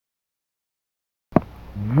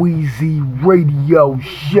Weezy Radio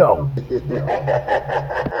Show.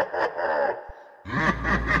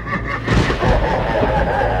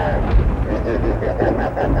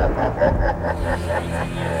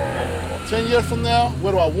 10 years from now,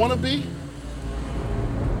 where do I want to be?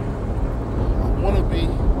 I want to be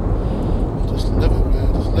just living,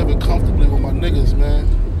 man. Just living comfortably with my niggas, man.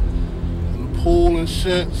 In the pool and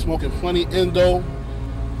shit, smoking plenty Indo. You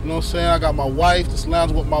know what I'm saying? I got my wife, just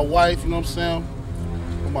lounging with my wife, you know what I'm saying?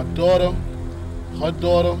 With my daughter, her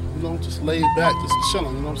daughter, you know, just laid back, just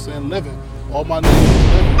chilling, you know what I'm saying? Living. All my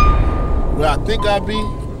niggas living. Where I think I'll be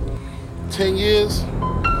 10 years,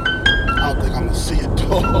 I don't think I'm gonna see a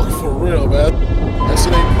dog for real, man. That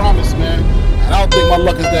shit ain't promised, man. And I don't think my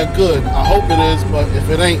luck is that good. I hope it is, but if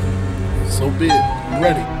it ain't, so be it. I'm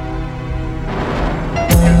ready.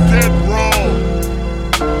 You're dead wrong.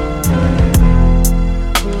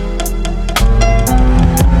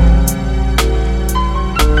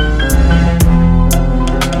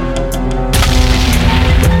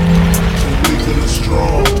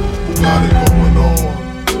 Got it going on.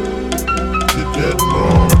 You're dead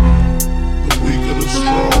wrong. The weak of the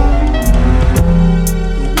strong.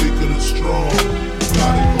 The weak of the strong.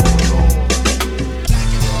 Got it going on.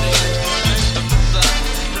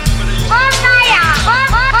 On fire!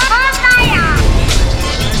 On fire!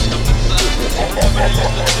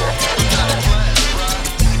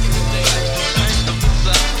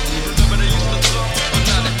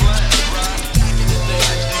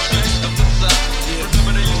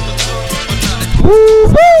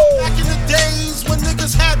 Back in the days when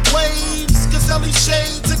niggas had waves, Gazelli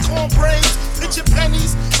shades and corn braids, picture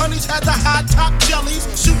pennies, honeys had the high top jellies,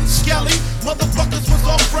 shooting skelly, motherfuckers was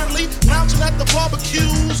all friendly, lounging at the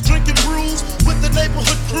barbecues, drinking brews with the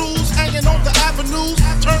neighborhood crews, hanging on the avenues.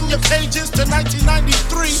 Turn your pages to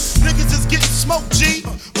 1993, niggas is getting smoked, G.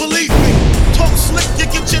 Believe me, talk slick,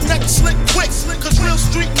 you get your neck slick quick, cause real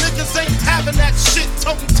street niggas ain't having that shit.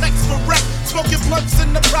 Toting text for rep, smoking blunts in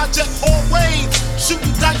the project always, shooting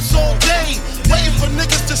dice all day, waiting for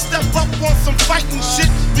niggas to step up on some fighting shit.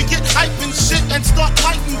 We get hype and shit and start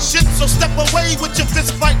lighting shit, so step away with your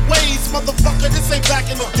fist fight ways. Motherfucker, this ain't back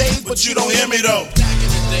in the days, but you don't hear me though.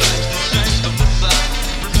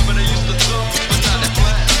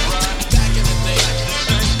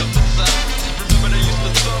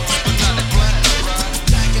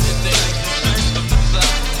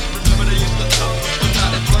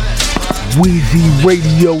 Weezy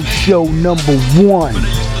Radio Show number 1. No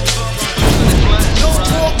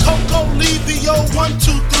more Coco Levio, 1,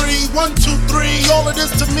 2, 3, 1, 2, 3. All of this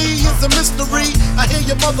to me is a mystery. I hear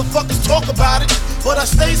you motherfuckers talk about it, but I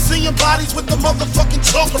stay seeing bodies with the motherfucking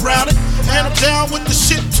chalk around it. And I'm down with the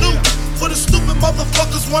shit too. For the stupid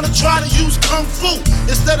motherfuckers wanna try to use Kung Fu.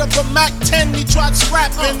 Instead of a Mac 10, he tried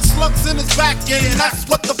scrapping slugs in his back end. That's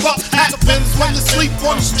what the fuck happens when you sleep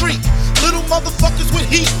on the street. Little motherfuckers with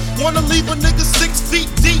heat wanna leave a nigga 6 feet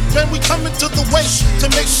deep, and we coming to the waist to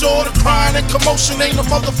make sure the crying and commotion ain't a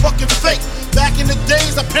motherfucking fake. Back in the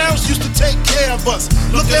days, our parents used to take care of us.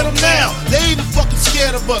 Look at them now, they even fucking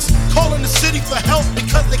scared of us. Calling the city for help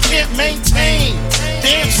because they can't maintain.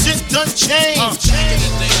 Damn shit done changed.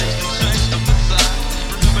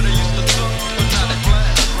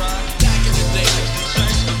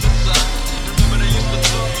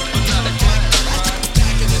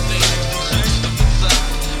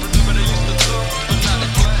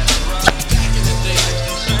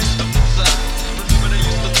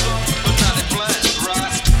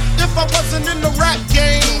 If I wasn't in the rap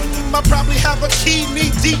game, I'd probably have a key knee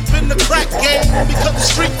deep in the crack game. Because the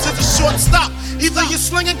streets is a short stop. Either you're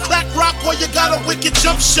slinging crack rock or you got a wicked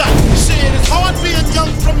jump shot. Shit, it's hard being young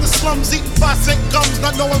from the slums, eating 5-cent gums,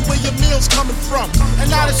 not knowing where your meal's coming from. And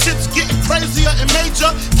now the shit's getting crazier and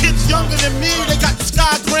major. Kids younger than me, they got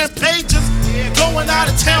Sky Grand pages. Going out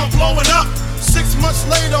of town, blowing up. 6 months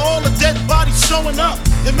later, all the dead bodies showing up.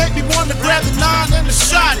 It make me want to grab the 9 and the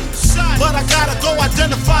shotty, but I gotta go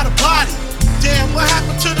identify the body. Damn, what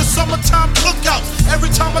happened to the summertime cookouts? Every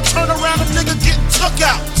time I turn around, a nigga getting took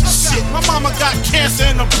out. Shit, my mama got cancer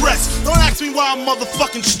in her breast. Don't ask me why I'm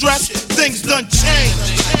motherfucking stressed. Things done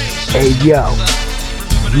changed. Hey yo,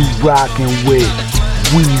 you rockin' with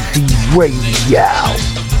Weezy Radio.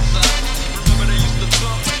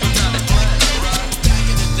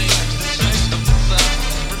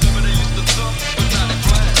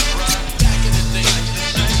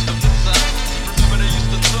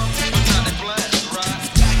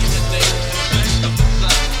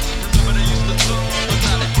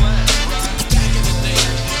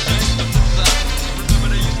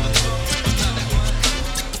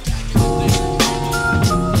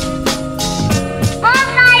 On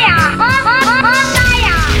fire! On fire!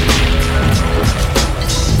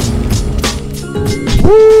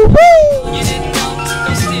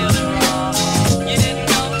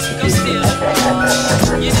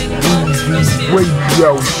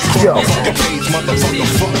 Show. Motherfucking page, motherfucker,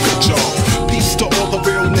 fuck with y'all. Peace to all the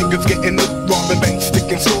real niggas getting loot, robbing banks,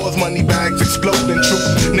 sticking stores, money bags exploding. True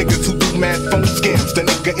niggas who do mad phone scams. The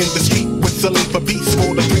nigga in the street whistling for beats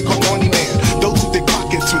for the 3-card money man. Those who dig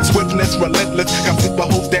pockets with swiftness, relentless, got super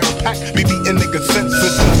hoes down pack, be beating niggas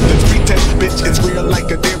senseless. Nothing's pretend, bitch, it's real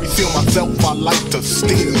like a dairy seal. Myself, I like to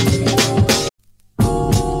steal.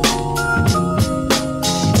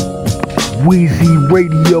 Weezy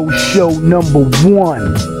Radio Show number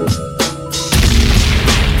 1.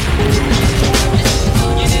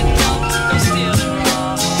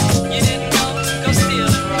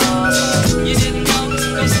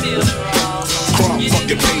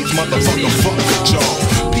 Motherfucker, fuck with y'all.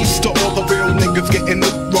 Peace to all the real niggas getting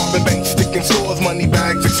loot, robbing banks, sticking stores, money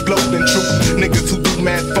bags exploding. True niggas who do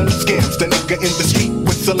mad phone scams. The nigga in the street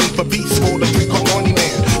whistling for beats for the 3-card money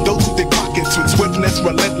man. Those who dig pockets with swiftness,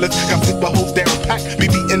 relentless, got super hoes down pack, be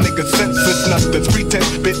beating niggas senseless. Nothing's pretend,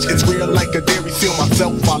 bitch, it's real like a dairy seal.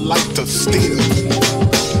 Myself, I like to steal.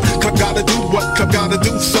 Club gotta do what club gotta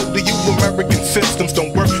do, so do you. American systems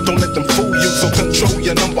don't work, don't let them fool you. So control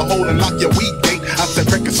your number, hold and lock your weed gate. I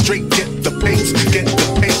said record straight, get the pace, get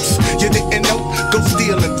the pace. You didn't know, go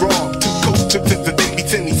steal and rob. 2 coaches in the day, be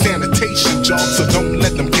sending sanitation jobs. So don't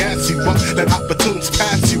let them gas you up, let opportunities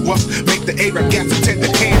pass you up. Make the A-rap gas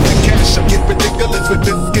attendant hand and cash up. Get ridiculous with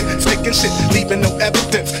this, get sticking shit, leaving no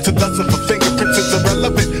evidence. So doesn't for fingerprints is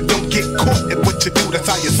irrelevant. Don't get caught at what you do, that's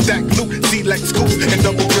how you stack loot. Select scoops and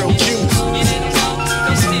double grill cues.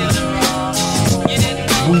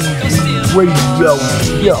 Weezy Radio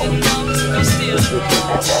Show.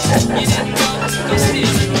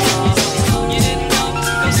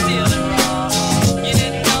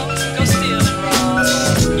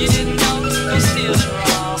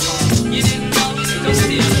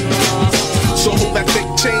 So hold that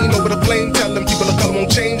fake chain over the plane, telling people the color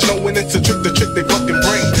won't change, knowing it's a trick to trick they fucking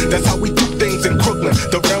brain. That's how we do things in Brooklyn,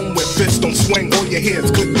 the realm where fists don't swing. All you hear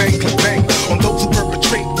is click bang, click bang. On those who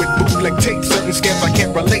perpetrate with bootleg tape, certain scams I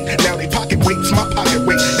can't relate. Now they pocket weights, my pocket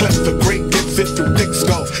weight. Clefts are great, get fit through thick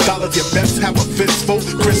skulls. Dollars your best, have a fistful,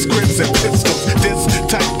 Chris Crips and pistols. This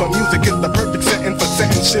type of music is the perfect setting for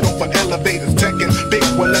setting shit off on elevators, teching. Big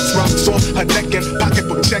well, let's rock off her necking,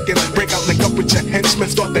 pocketbook checking. Break out, link up with your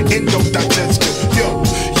henchmen, start the endo digestion. Yo,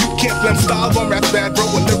 you can't blame styles on rap bad, bro.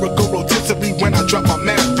 A lyrical rotisserie when I drop my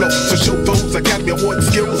mad flow. So show those Academy Award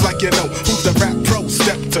skills like you know. Who's the rap pro?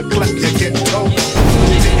 Step to clap, you get told.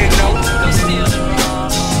 You didn't know?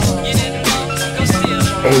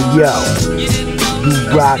 Hey yo, you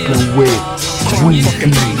rockin' with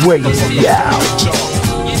Weezy Radio.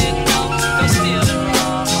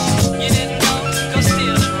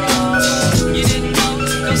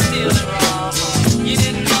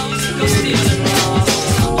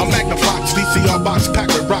 VCR box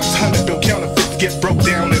packed with rocks, 100 bill counterfeits get broke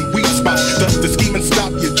down in weak spots. Thus the scheming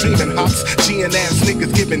stop your dreaming hops. G&ass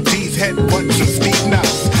niggas giving D's headbutts and speed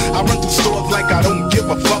knots. I run through stores like I don't give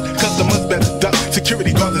a fuck. Customers better duck.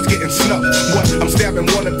 Security guards is getting snuffed. What? I'm stabbing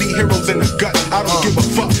wannabe heroes in the gut. I don't give a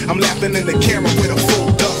fuck. I'm laughing in the camera with a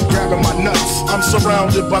full duck, grabbing my nuts. I'm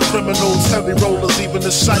surrounded by criminals, heavy rollers, even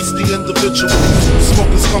the shiesty individuals.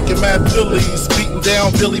 Smoking skunk and mad Phillies, beating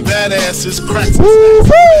down Billy badasses, cracks and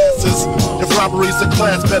asses. If robbery's a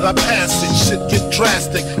class, bet I pass it. Shit get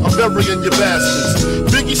drastic, I'm burying your bastards.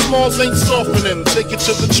 Biggie Smalls ain't softening. Take it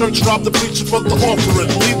to the church, rob the preacher for the offering.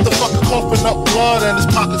 Leave the fucker coughing up blood and his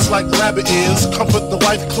pockets like rabbit ears. Comfort the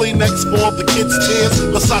wife, Kleenex for the kids' tears.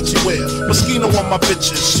 Versace wear, Moschino on my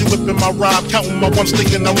bitches. She whipping my ride, counting my ones,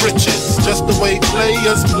 thinking I'm riches. Just the way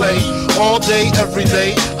players play, all day, every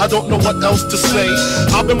day. I don't know what else to say.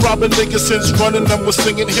 I've been robbing niggas since running them was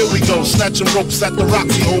singing. Here we go, snatching ropes at the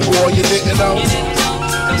Roxy, oh boy, you didn't know.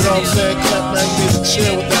 You know what I'm saying? Clap, man, you need to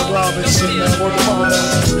chill with that robbing shit, man. Word to mother,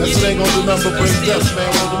 man. That shit ain't gonna do nothing but bring death, man.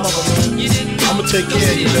 Word to mother, man. I'ma take care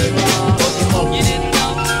of you, baby. Word to mother.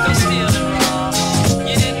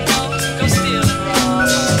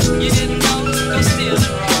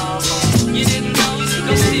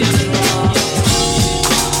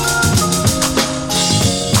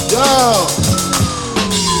 Yo!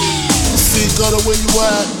 See, go to where you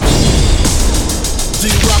at. D.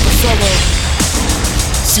 Rockefeller.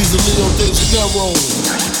 Caesar Leo De Janeiro,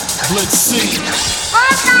 Blitz C,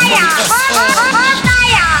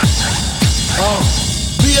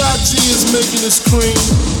 B.I.G. is making this cream.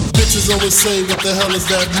 Bitches always say, what the hell does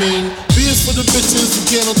that mean? B is for the bitches who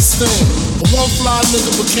can't understand. A one fly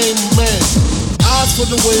nigga became a man. Eyes for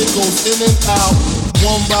the way it goes in and out.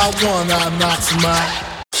 One by one, I knock him out.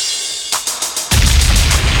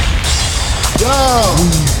 Yo!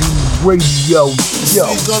 Weezy Radio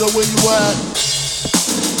Show. See, go to where you at.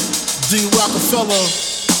 D. Rockefeller,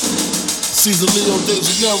 Caesar Leo De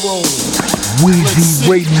Janeiro. Weezy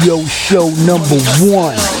Radio Show number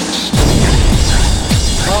 1.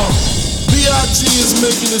 B.I.G. is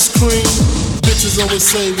making this cream. Bitches always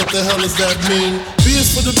say, what the hell does that mean? B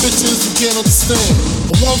is for the bitches who can't understand.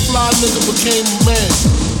 A one fly nigga became a man.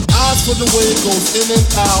 Eyes for the way it goes in and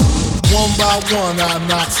out. One by one, I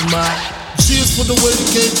knocks him out. G is for the way the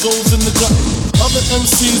game goes in the gut. Other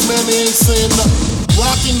MCs, man, they ain't saying nothing.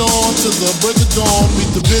 Rocking on to the break of dawn.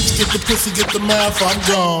 Meet the bitch, get the pussy, get the math, I'm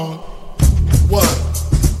gone. What?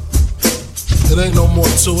 It ain't no more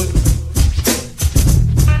to it.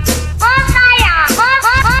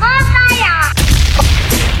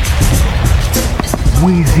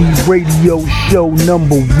 Weezy Radio Show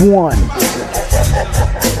number 1.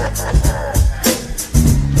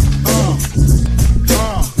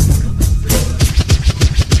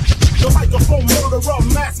 The microphone murderer,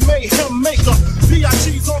 mass mayhem maker.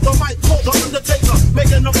 B.I.G's on the mic, called the Undertaker.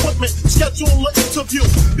 Make an appointment, schedule an interview.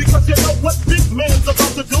 Because you know what big man's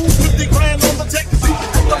about to do. 50 grand on the tech seat.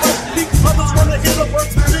 At the right beat, others wanna hear the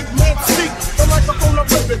words big man speak. The microphone I'm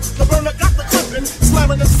ripping, the burner got the clipping.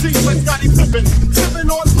 Slamming the seat like Scotty Pippen.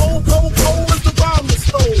 Sipping on cold as the bomb is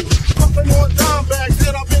stole. Puffing on dime bags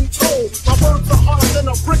that I've been told. My words are harder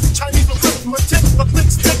than a brick. Chinese arithmetic, the thick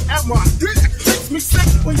stick at my dick. Makes me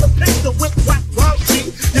sick when you pick the whip, whack, wild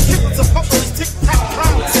G. Your kids are pumping tic tac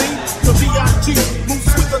crowd, see? The B.I.G. moves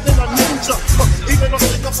sweeter than a ninja. Even on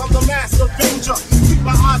hiccups, I'm the master avenger. Keep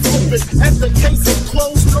my eyes open and the case is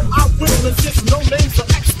closed. No eyewitnesses, no names are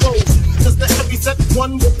exposed. Just the heavy set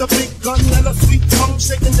one with the big gun and a sweet tongue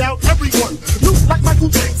shaking down everyone. Look like Michael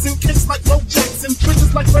Jackson, kicks like Bo Jackson,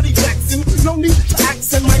 bitches like Freddie Jackson. No need to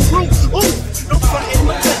accent my crew. Ooh, no frontin',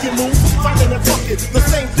 no taking move. Finding and fucking the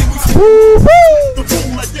same thing we see. The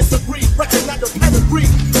rule I disagree, recognize the pedigree.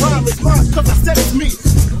 Rhyme is mine, cause I said it's me.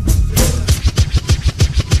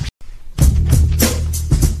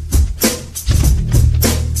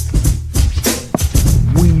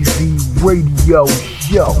 Weezy Radio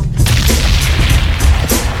Show.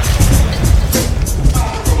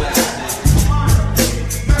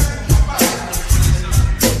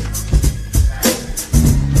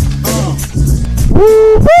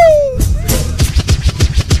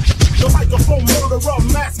 The microphone murderer,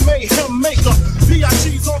 mass mayhem maker.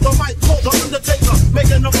 B.I.G's on the mic, called the Undertaker.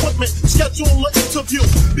 Make an appointment, schedule an interview.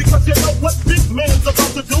 Because you know what big man's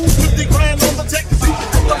about to do. 50 grand on the tech seat.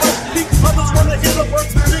 At the right beat, others wanna hear the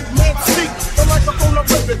words big man speak. The microphone I'm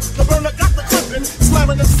ripping, the burner got the clipping.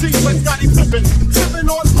 Slamming the seat like Scotty Pippen. Sipping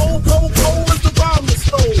on cold as the bomb is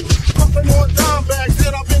stole. Puffing on dime bags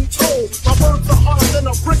that I've been told. My words are harder than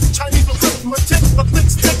a brick. Chinese arithmetic, the thick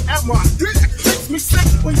stick at my dick. Makes me sick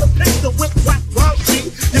when you pick the whip, whack, wild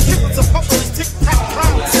G. Your kids are pumping tic tac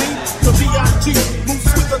crowd, see? The B.I.G. moves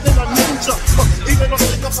sweeter than a ninja. Even on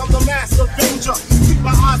hiccups, I'm the master avenger. Keep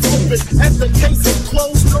my eyes open and the case is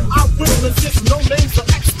closed. No eyewitnesses, no names are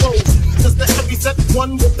exposed. Just the heavy set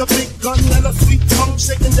one with the big gun and a sweet tongue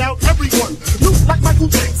shaking down everyone. Look like Michael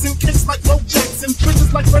Jackson, kicks like Bo Jackson,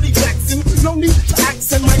 bitches like Freddie Jackson. No need to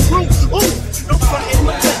accent my crew. Ooh, no frontin',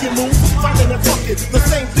 no taking move. Finding and fucking the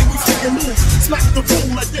same thing we see and move. Smack the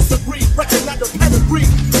rule, I disagree. Recognize the pedigree.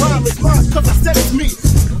 Rhyme is mine, cause I said it's me.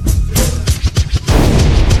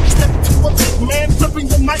 Step to a big man, flipping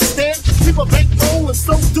the nightstand. Keep a bankroll and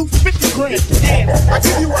so do 50 grand. And I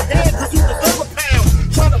give you a hand cause you deserve a pound.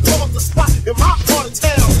 Trying to blow up the spot in my part of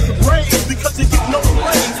town. Raised because you get no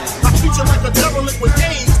praise. I treat you like a derelict with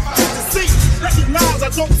AIDS. Good to see, recognize I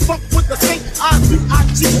don't fuck with the same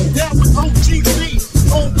I-B-I-G. Down with OGB.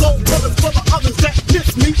 Old gold brothers for the others that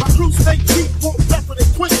miss me. My crew stay deep, won't better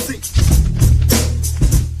than Quincy.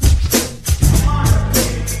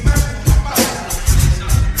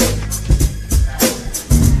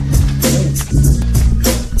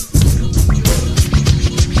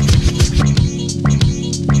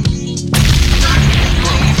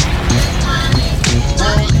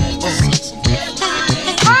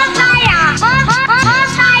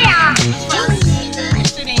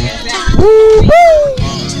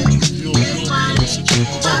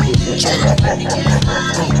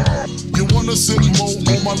 You wanna sit more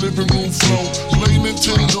on my living room floor? Play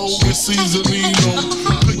Nintendo with Seasonino.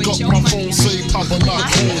 Pick up my phone, say Papa not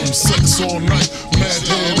home. Sex all night, mad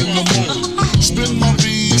head in the moon. Spin my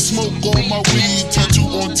V, smoke all my weed. Tattoo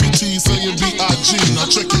on TT saying B.I.G. Now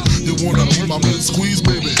check it, you wanna be my man squeeze,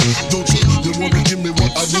 baby? Don't you? You wanna give me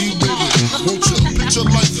what I need, baby? Won't you? Picture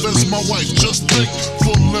life as my wife, just think.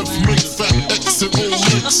 Full left, make fat X and old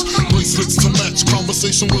licks. Bracelets to match,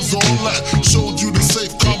 conversation was all that. Showed you the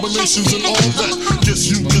safe combination. reputations and all that. Guess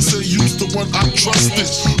you could say you's the one I trusted.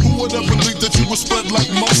 Who would ever think that you would spread like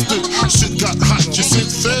mustard? Shit got hot, you sent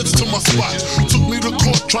feds to my spot. Took me to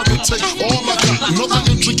court, tried to take all I got. Another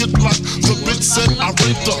intricate plot, the bitch said I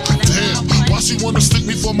raped her. Damn, why she wanna stick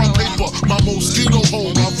me for my paper? My Moschino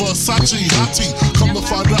hole, my Versace hottie. Come to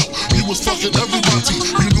find out, you was fucking everybody.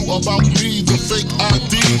 You knew about me, the fake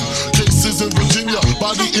ID. Cases in Virginia,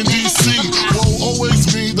 body in DC. Whoa,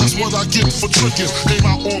 always me, that's what I get for tricking. Came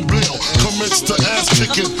out on bail, commenced to ass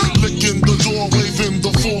kicking. Licking the door, waving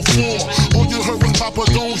the 4-4. All you heard was Papa,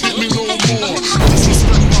 don't hit me no more.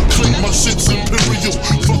 Disrespect my clique, my shit's imperial.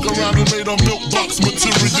 Fuck around and made a milk box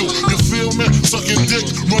material. You feel me? Sucking dick,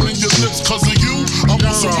 running your lips cause of you. I'm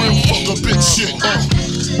on some real fuck a bitch shit.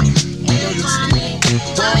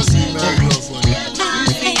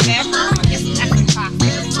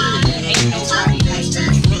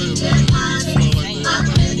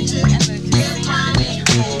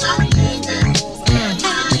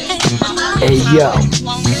 Hey yo,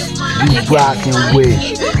 you rockin' with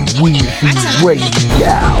Weezy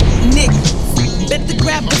Radio. Nick, better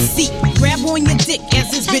grab a seat. Grab on your dick as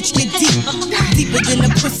this bitch get deep. Deeper than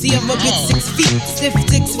the pussy of a bitch 6 feet. Stiff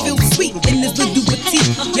dicks feel sweet in this little petite.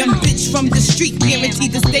 Young bitch from the street,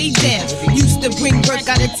 guaranteed to stay down. Used to bring work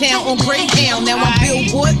out of town on Greyhound. Now I'm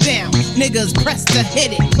Billboard bound. Niggas pressed to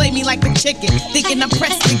hit it. Play me like a chicken, thinking I'm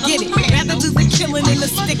pressed to get it. Rather do the killing than the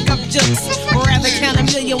stick up jokes. Or rather count a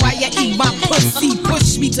million while you eat my pussy.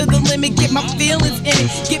 Push me to the limit, get my feelings in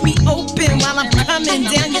it. Get me open while I'm coming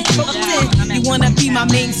down your throat. You wanna be my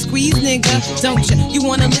main squeeze, nigga, don't you? You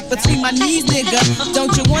wanna lick between my knees, nigga,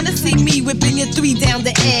 don't you? Wanna see me whipping your 3 down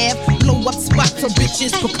the Ave? Blow up spots for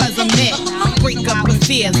bitches because I'm mad. Break up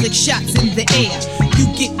affairs, lick shots in the air. You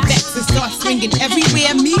get vexed and start swinging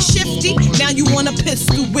everywhere. Me shifty, now you wanna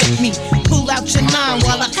pistol with me. Pull out your 9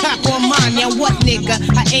 while I cock on mine. Now what, nigga?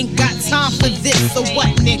 I ain't got time for this, so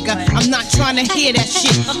what, nigga? I'm not trying to hear that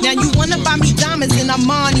shit. Now you wanna buy me diamonds in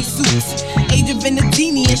Armani suits, Age of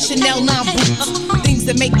Venedini and Chanel 9 boots. Things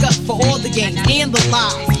that make up for all the games and the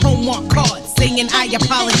lies. Homework cards saying I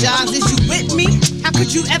apologize. Is you with me? How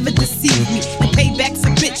could you ever deceive me? The payback's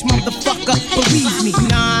a bitch, motherfucker, believe me.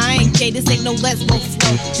 Nah, I ain't gay, this ain't no lesbo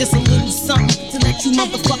flow. Just a little something to let you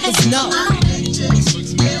motherfuckers know.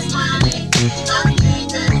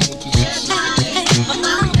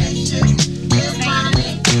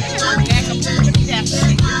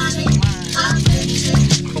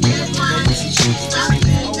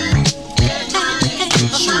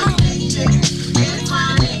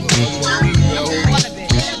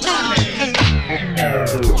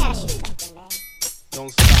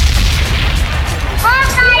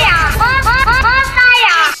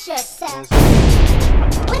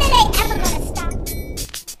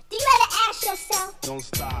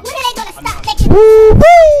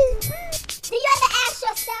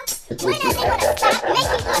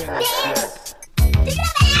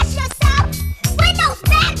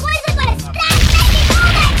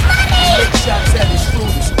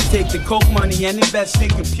 And invest in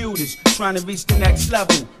computers, trying to reach the next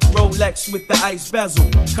level. Rolex with the ice bezel,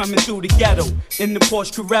 coming through the ghetto in the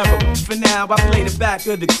Porsche Carrera. For now, I play the back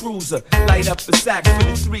of the cruiser, light up a sack for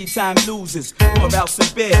the 3-time losers. Pour out some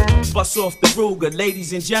beer, bust off the Ruger.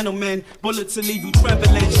 Ladies and gentlemen, bullets will leave you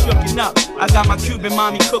trembling, shooken up. I got my Cuban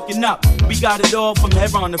mommy cooking up. We got it all from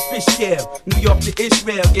Heron to Fish Scale, New York to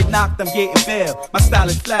Israel. Get knocked, I'm getting bail. My style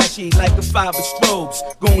is flashy like a 5 of strobes,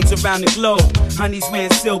 goons around the globe. Honeys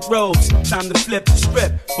wearing silk robes. Time to flip the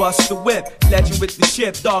script, bust the whip. Legend with the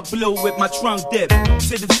chip, dark blue with my trunk dip.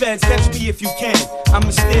 To the feds, catch me if you can. I'm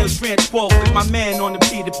a steel transport with my man on the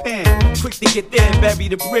Peter Pan. Quick to get there and bury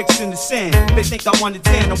the bricks in the sand. They think I want a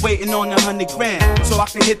 10, I'm waiting on 100 grand. So I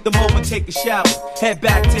can hit them over, take a shower. Head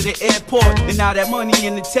back to the airport, and now that money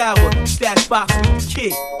in the tower. Stash box with the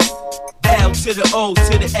kid. L to the O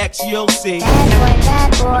to the X, you'll see.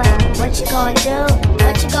 Bad boy, what you gonna do?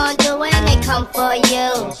 What you gonna do when they come for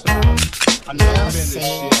you? You'll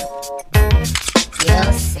see.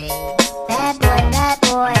 You'll see. Bad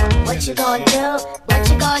boy, what you gonna do? What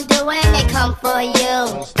you gonna do when they come for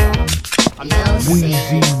you? You'll see.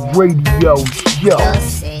 Weezy Radio Show. You'll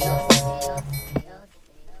see.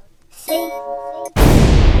 See?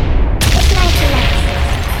 It's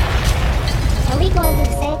 1996. And we gonna do the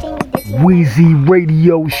same thing we did to you. Weezy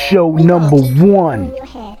Radio Show number 1.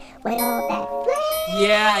 With all that.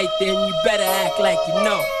 Yeah, alright then, you better act like you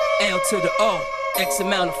know. L to the O. X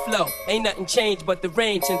amount of flow. Ain't nothing changed but the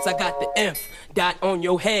range since I got the inf. Dot on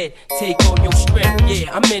your head, take all your strength.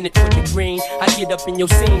 Yeah, I'm in it for the green. I get up in your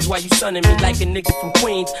scenes while you sunning me like a nigga from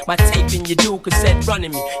Queens. My tape in your dude cassette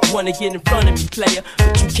running me. You wanna get in front of me, player,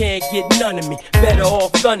 but you can't get none of me. Better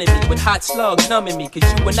off gunning me with hot slugs numbing me. Cause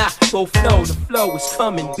you and I both know the flow is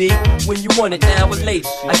coming, B. When you want it now or later,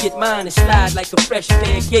 I get mine and slide like a fresh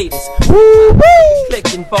pair of gators.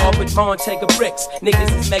 Click involved with Montega bricks.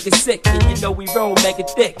 Niggas is mega sick and you know we roll mega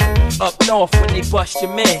thick. Up north when they bust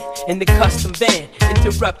your man in the custom van,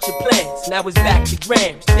 interrupt your plans. Now it's back to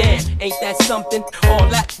grams. Damn, ain't that something? All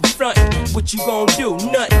that for frontin'. What you gon' do?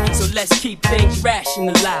 Nothing. So let's keep things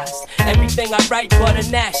rationalized. Everything I write but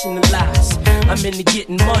nationalized. I'm into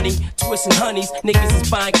getting money, twisting honeys. Niggas is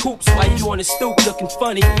buying coops while you on the stoop looking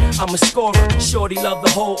funny. I'm a scorer, shorty love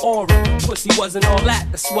the whole aura. Pussy wasn't all that,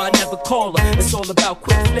 that's why I never call her. It's all about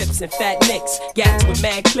quick flips and fat nicks. Gats with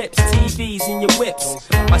mad clips, TVs in your whips.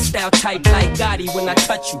 My style tight like Gotti when I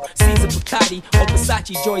touch you. Caesar Piccati or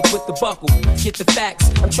Versace joints with the buckle. Get the facts,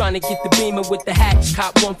 I'm trying to get the Beamer with the hatch.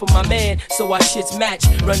 Cop one for my man, so our shits match.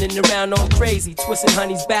 Running around all crazy, twisting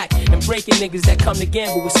honey's back. And breaking niggas that come to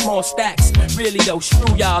gamble with small stacks. Really though,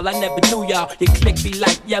 screw y'all, I never knew y'all. Your click be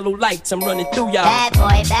like yellow lights, I'm running through y'all. Bad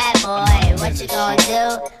boy, what you gonna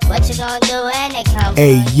do? What you gonna do when they come?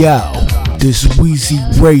 Hey yo, this Weezy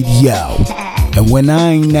Radio. And when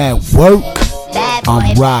I ain't at work,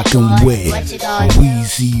 I'm rocking with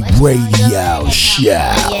Weezy Radio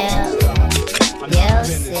Show.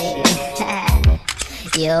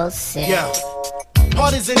 You'll see. Yeah.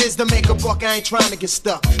 Hard as it is to make a buck, I ain't trying to get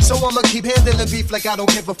stuck. So I'ma keep handling beef like I don't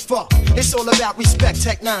give a fuck. It's all about respect,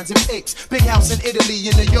 tech nines and apes. Big house in Italy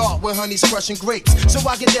in the yard where honey's crushing grapes. So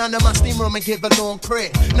I get down to my steam room and give a long prayer,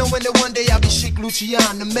 knowing that one day I'll be Chic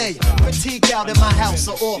Luciano the mayor. Fatigue out in my house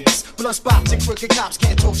or office. Blunt spots and crooked cops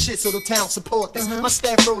can't talk shit, so the town support this. My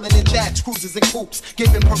staff rolling in jacks, cruisers and coops,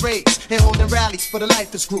 giving parades and holding rallies for the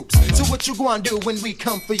lifers groups. So what you gonna do when we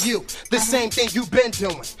come for you? The same thing you been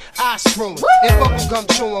doing. I screwing and bubblegum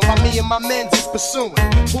chewing while me and my men's is pursuing.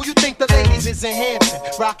 Who you think the ladies is enhancing?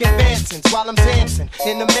 Rockin' Bantons while I'm dancing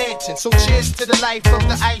in the mansion. So cheers to the life of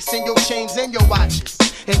the ice in your chains and your watches.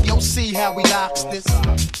 And you'll see how we locks this.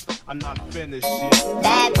 I'm not finished yet.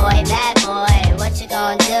 Bad boy, what you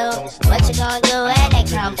gonna do? What you gonna do when they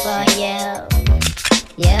come for you?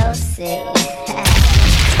 You'll see.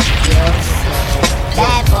 You'll see.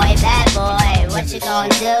 Bad boy, what you gonna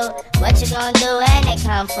do? What you gonna do when they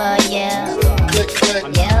come for you?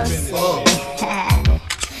 You'll see.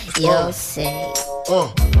 You'll see.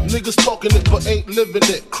 Niggas talking it but ain't living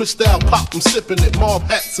it. Cristal pop, I'm sipping it. Mob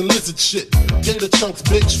hats and lizard shit. Gator chunks,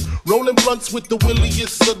 bitch. Rolling blunts with the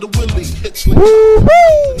williest of the willy. Hitchling,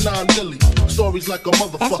 9 stories like a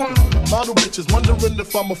motherfucker. Model bitches wondering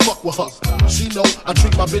if I'ma fuck with her. She know I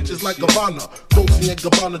treat my bitches like Gabbana. Dolce and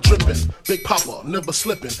Gabbana dripping. Big Papa, never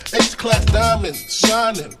slipping. H-class diamonds,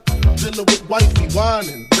 shining. Dinner with wifey,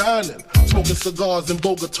 whining, dining. Smoking cigars in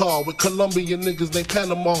Bogota with Colombian niggas named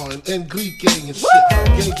Panama and Enrique and shit.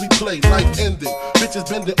 Games we play, life ending. Bitches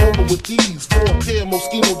bending over with ease. 4 pair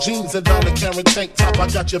Moschino jeans and Donna Karen tank top. I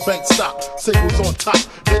got your bank stopped. Singles on top.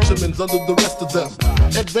 Benjamins under the rest of them.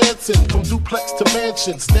 Advancing from duplex to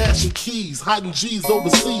mansion. Stashing keys, hiding G's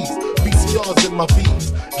overseas. VCRs in my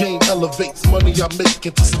V's. Game elevates, money I make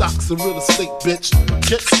into stocks and real estate, bitch.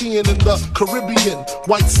 Jet skiing in the Caribbean,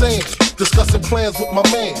 white sand. Discussing plans with my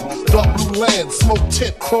man. Dark blue land, smoke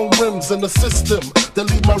tint, chrome rims in the system that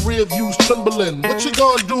leave my rear views trembling. What you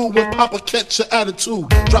gonna do when Papa catch your attitude?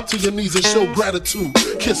 Drop to your knees and show gratitude.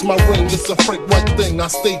 Kiss my ring, it's a Frank White thing. I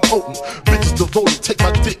stay potent. Bitches devoted, take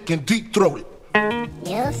my dick and deep throat it.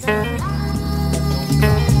 Yes.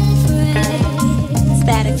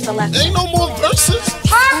 Static Select. Ain't no more verses.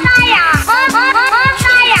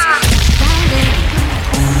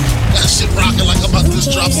 That shit rocking like I'm about to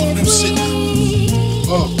just drop some new shit.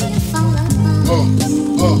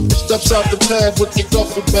 Steps out the pad with the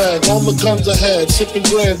duffel bag. All the guns I had, sipping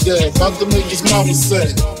granddad. About to make his mouth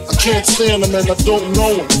sad. I can't stand him and I don't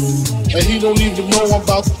know him. And he don't even know I'm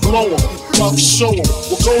about to blow him. About to show him.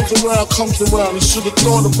 What goes around comes around. He should've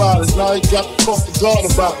thought about it. Now he got to talk to God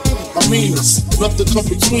about it. I mean this, nothing come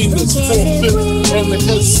between this. 4-5 and the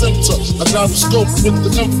head center. I got a scope with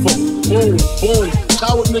the info. Boom, boom.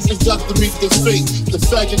 Coward niggas got to meet their fate. The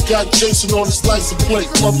faggot got Jason on his license plate.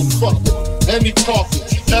 Motherfucker. And he talking.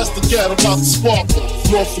 Pass the gat about the sparkle.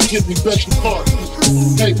 Lord forgive me, beg your pardon.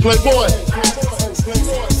 Hey, Playboy.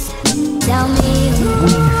 Tell me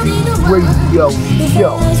Weezy Radio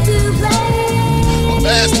Show.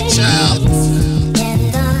 Bastard child.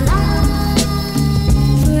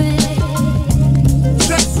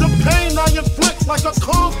 Check the pain I inflict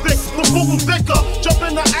Google thicker, jump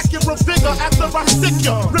in the Acura vigor after I stick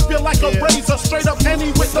ya. Rip you like a razor, straight up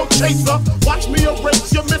Henny with no chaser. Watch me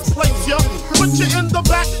erase you, misplace ya. Put you in the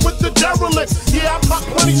back with the derelict. Yeah, I pop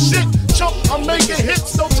plenty shit. Chump, I'm making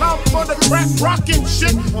hits, no time for the crap rocking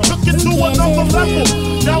shit. Took it to another level.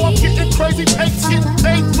 Now I'm getting crazy pace, getting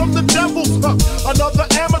paid from the devils. Another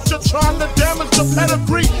amateur trying to damage the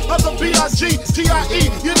pedigree of the B.I.G.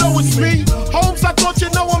 T.I.E. You know it's me. Holmes, I thought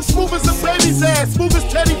you know I'm smooth as a baby's ass. Smooth as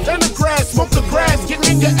Teddy Pendergrass. Smoke the grass, get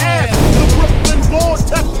in your ass. The Brooklyn born,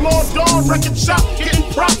 Teflon Dawn, record shop, getting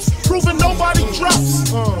props, proving nobody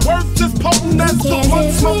drops. Words as potent as the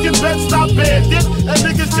one smoking Bed-Stuy Bandit, and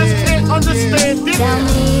niggas just can't understand it. Tell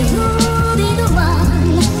me who be the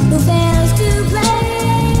one who fails to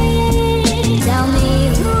play. Tell me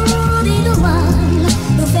who be the one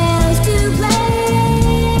who fails to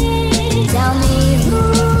play. Tell me who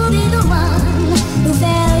be the one who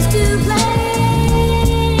fails to play.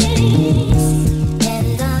 And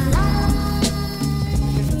the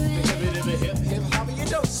You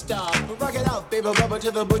don't stop, rock it out, baby, rubber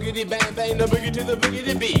to the boogity bang bang, the boogie to the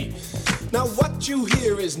boogity beat. Now what you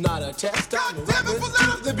hear is not a test. God damn it,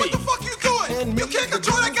 Philip! What the fuck you doing? You can't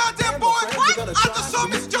control that goddamn boy! What? I just saw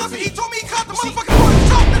Mr. Johnson. He told me he caught the motherfucking boy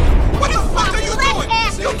chopping. What the fuck are you doing?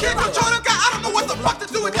 You can't control that guy. I don't know what the fuck to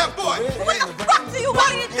do with that boy. What the fuck do you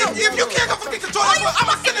want me to do? If you can't fucking control that boy,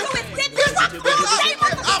 I'ma send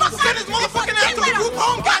his motherfucking ass to the group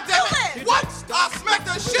home, goddammit! What? I'll smack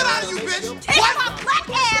the shit out of you, bitch! What? Black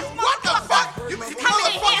ass, what the fuck? You coming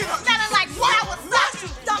in here smelling like sour sauce, you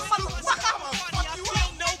dumb motherfucker!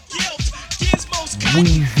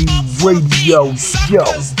 Weezy Radio Show.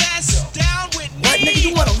 What, nigga,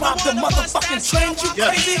 you wanna rob the motherfucking train, you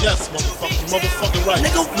crazy? Yes, motherfucking right.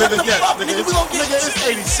 Nigga, it's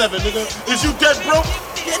 87, nigga. Is you dead, bro?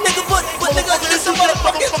 Yeah, nigga, but nigga, this some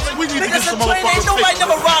motherfuckers. We need to get some train, ain't nobody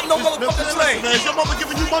never robbed no motherfucking train. Man, is your mother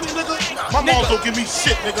giving you money, nigga? My mom don't give me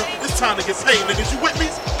shit, nigga. It's time to get paid, nigga. You with me?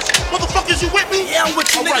 Motherfuckers, you with me? Yeah, I'm with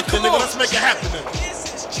you, nigga. Alright, then, nigga, let's make it happen, then.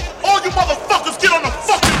 All you motherfuckers, get on the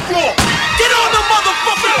fucking floor! Get on the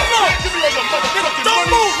motherfucking floor! Give me all your motherfucking Don't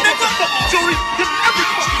money, move, nigga! motherfucking jewelry, give me every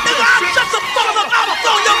fucking thing, nigga, I'll shut the fuck up! I'll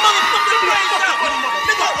throw your motherfucking brains out!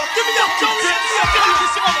 Nigga, give me your jewelry!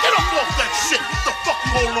 Get up off that shit! What the fuck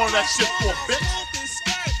you holding on to that shit for, bitch?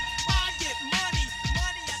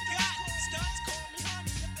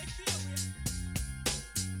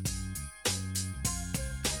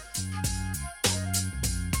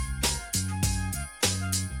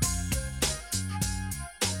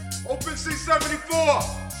 Open C-74,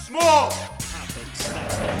 Small.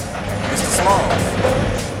 Mr. Small,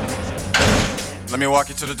 let me walk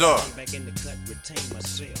you to the door.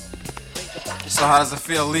 So how does it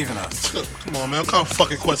feel leaving us? Come on, man. What kind of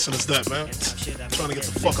fucking question is that, man? I'm trying to get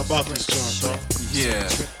the fuck up out this joint, bro. Yeah,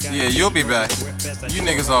 you'll be back. You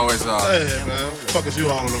niggas always are. Hey, man. What the fuck is you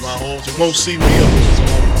hollering about, hoes? You won't see me up this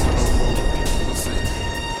motherfucker. We'll see.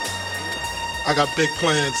 I got big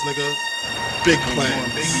plans, nigga. Big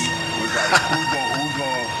plans. Who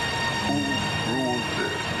rules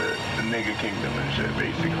the nigga kingdom and shit,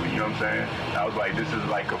 basically, you know what I'm saying? I was like, this is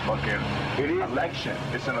like a fucking election.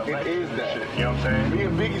 It's an election. It is that. Shit, you know what I'm saying? Me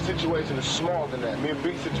and Biggie's situation is smaller than that. Me and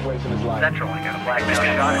Biggie's situation is like Central, I got a black male shot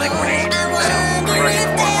at grenade.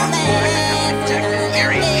 Texas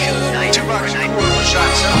area, shoot night. 2 bucks, 9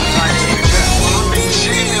 shots outside the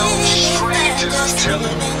strangers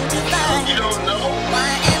telling me you don't know.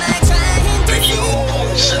 They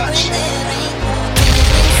all such.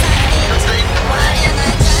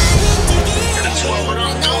 That's what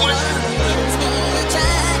I'm doing.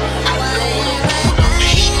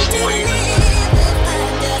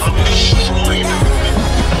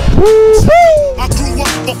 I grew up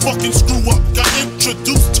a fucking screw up. Got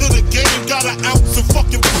introduced to the game, got an ounce of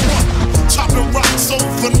fucking front. Chopping rocks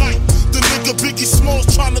overnight. The nigga Biggie Smalls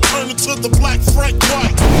trying to turn into the black Frank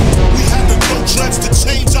White. We had to go dreads to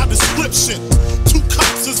change our description. 2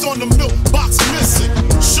 cops is on the milk box missing.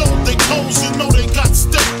 Showed they toes, you know they got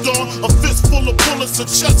stepped on. A fist full of bullets, a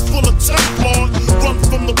chest full of Teflon. Run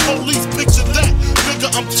from the police, picture that.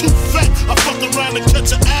 Nigga, I'm too fat. I fuck around and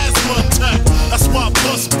catch an asthma attack. That's why I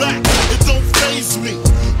bust back. It don't faze me.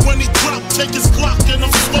 When he drop, take his Glock and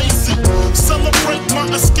I'm Swayze. Celebrate my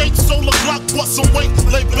escape, solar Glock, bust some weight.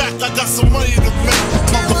 Lay back, I got some money to make,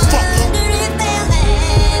 motherfucker.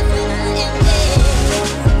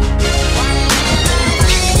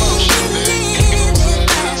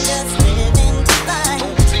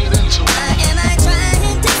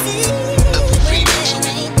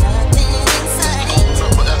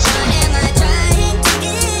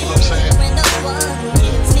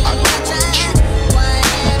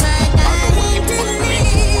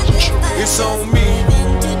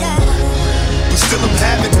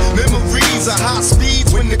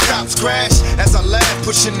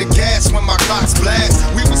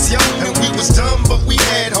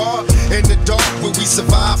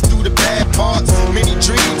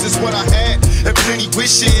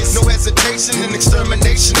 wish is no hesitation and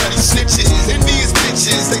extermination of these snitches. Envious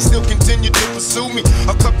bitches, they still continue to pursue me.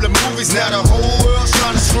 A couple of movies, now the whole world's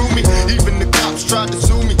trying to screw me. Even the cops tried to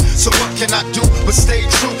sue me. So what can I do but stay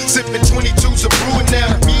true? Sipping 22s of brew, and now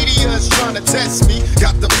the media is trying to test me.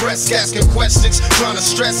 Got the press asking questions, trying to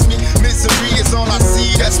stress me. Misery is all I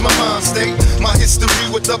see, that's my mind state. My history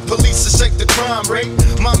with the police to shake the crime rate.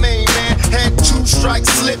 My main man had 2 strikes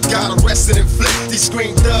slip, got arrested and flipped. He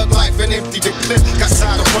screamed thug life and emptied the clip. Got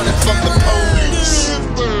tired of running from the police.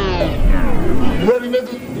 You ready,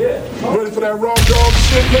 nigga? Yeah. Ready for that raw dog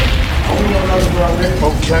shit, nigga?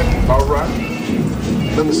 Okay, alright.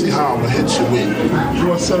 Let me see how I'm gonna hit you with. You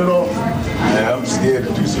wanna set it off? Yeah, I'm scared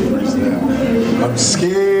to do some freestyle. I'm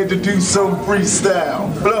scared to do some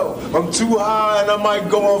freestyle. Flow, I'm too high and I might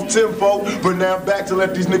go off tempo. But now I'm back to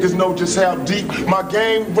let these niggas know just how deep my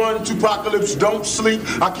game run to apocalypse, don't sleep.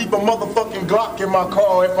 I keep a motherfucking Glock in my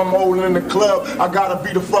car. If I'm holding in the club, I gotta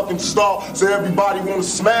be the fucking star. So everybody wanna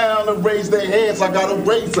smile and raise their hands. I got a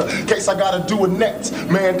razor, in case I gotta do a net.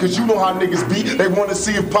 Man, cause you know how niggas be. They wanna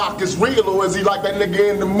see if Pac is real or is he like that nigga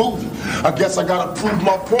in the movie. I guess I gotta prove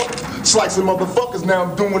my point. Slicing motherfuckers, now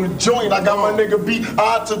I'm doing a joint. I got my nigga B,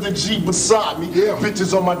 I to the G beside me. Yeah.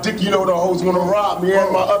 Bitches on my dick, you know the hoes wanna rob me.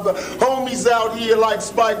 And my other homies out here like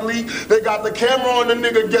Spike Lee. They got the camera on the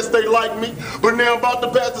nigga, guess they like me. But now I'm about to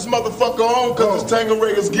pass this motherfucker on, cause this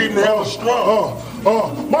Tangeray is getting hella strong.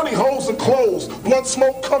 Money, hoes, and clothes. Blunt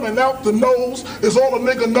smoke coming out the nose is all a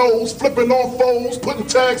nigga knows. Flipping on foes, putting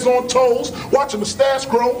tags on toes. Watching the stash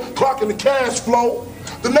grow, clocking the cash flow.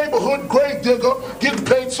 The neighborhood grave digger, getting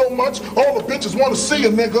paid so much, all the bitches wanna see a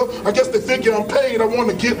nigga. I guess they figure I'm paid, I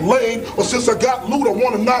wanna get laid. Or since I got loot, I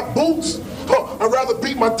wanna knock boots. I'd rather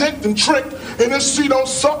beat my dick than trick. And if she don't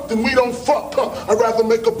suck, then we don't fuck. I'd rather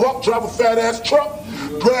make a buck, drive a fat ass truck.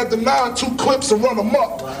 Grab the 9, 2 clips and run them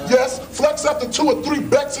up. Yes, flex after 2 or 3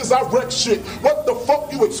 bexes, I wreck shit. What the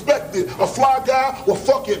fuck you expected? A fly guy? Well,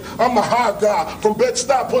 fuck it, I'm the high guy. From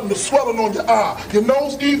Bed-Stuy, putting the swelling on your eye. Your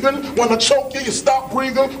nose even, when I choke you, you stop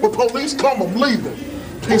breathing. When police come, I'm leaving.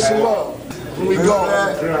 Peace and love. Here we go.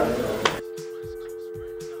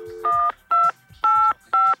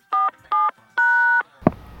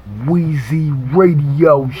 Weezy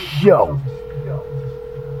Radio Show.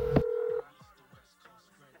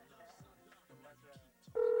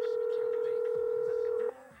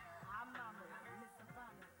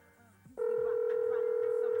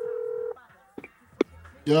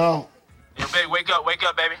 Yo. Yo, Big, wake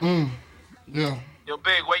up, baby. Yeah. Yo,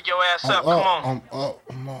 Big, wake your ass up, come on.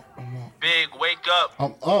 I'm up. Big, wake up.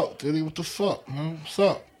 I'm up, Diddy, what the fuck, man? What's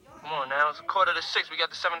up? Come on now, it's 5:45, we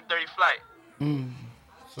got the 7:30 flight.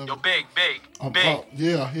 Yo, Big. I'm up.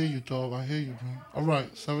 Yeah, I hear you, dog. I hear you, man. All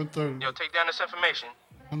right, 7:30. Yo, take down this information.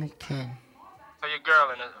 I no pen. Tell your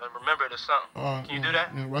girl and remember it or something. All right. Can you do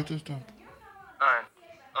that? Yeah, write this down. All right.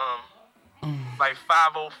 Like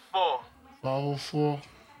 5:04. 5:04.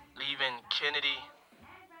 Leaving Kennedy.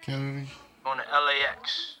 On the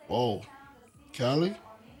LAX. Whoa. Cali?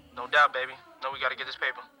 No doubt, baby. No, we gotta get this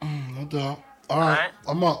paper. No doubt. All right.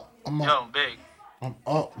 I'm up. Yo, Big. I'm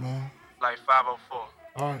up, man. Like 5:04.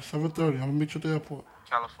 All right, 7:30. I'm gonna meet you at the airport.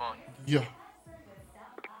 California. Yeah.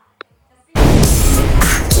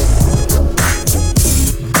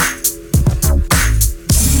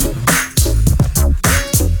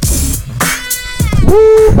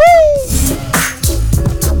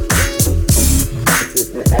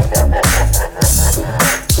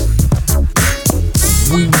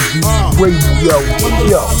 Radio When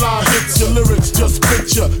the line hits your lyrics, just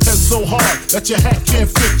picture head so hard that your hat can't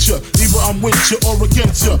fit you. Either I'm with you or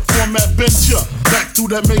against you. Format bent you. Back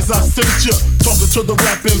through that maze I sent you. Talking to the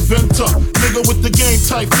rap inventor. Nigga with the game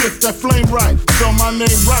type fifth, that flame right. Spell my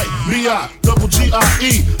name right.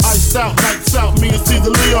 B-I-double-G-I-E. Iced out, lights out, me and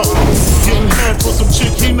Caesar Leo. Getting head for some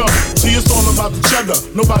chick he know. See, it's all about the cheddar.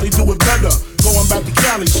 Nobody do it better. Going back to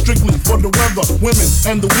Cali, strictly for the weather, women,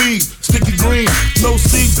 and the weed. Sticky green, no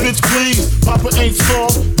seeds, bitch, please. Papa ain't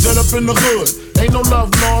soft, dead up in the hood. Ain't no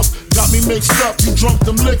love lost, got me mixed up. You drunk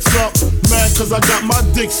them licks up, mad cause I got my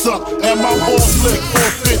dick sucked. And my balls licked,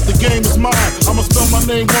 forfeit, the game is mine. I'ma spell my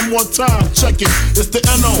name one more time, check it. It's the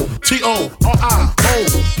N-O-T-O-R-I-O-U-S.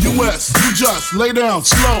 You just lay down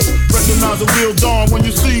slow. Recognize a real dawn when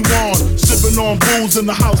you see one. Sipping on booze in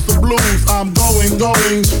the house of blues. I'm going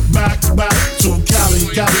back to Cali.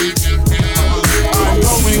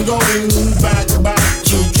 I'm going back to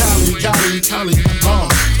Cali.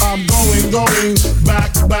 I'm going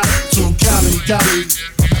back to Cali.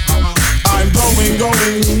 I'm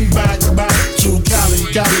going back to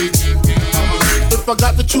Cali. If I I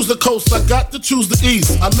got to choose the coast, I got to choose the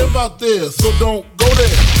east. I live out there, so don't go there.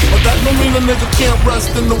 But that don't mean a nigga can't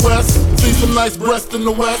rest in the west. See some nice breasts in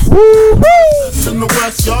the west. In the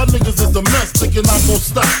west, y'all niggas is a mess. Thinking I'm gon'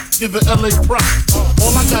 stop, giving LA props.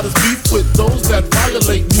 All I got is beef with those that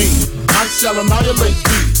violate me. I shall annihilate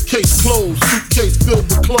thee. Case closed, suitcase filled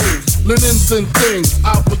with clothes, linens and things.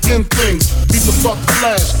 I'll begin things. People start to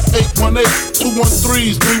flash.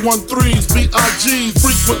 818-213s, 313s, BIG.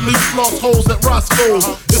 Frequently floss holes at Roscoe's.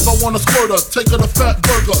 If I want a squirter, take her to Fat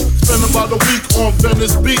Burger. Spend about a week on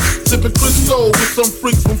Venice Beach, sipping Crisco with some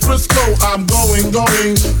freaks from Frisco. I'm going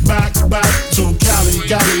back to Cali.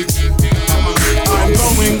 I'm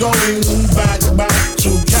going back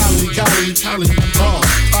to Cali.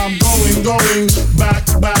 I'm going back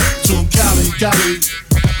to Cali.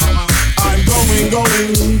 I'm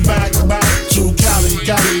going back to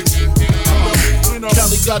Cali.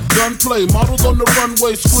 Cali got gunplay, models on the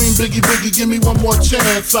runway scream Biggie, give me one more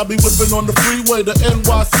chance. I'll be whipping on the freeway, the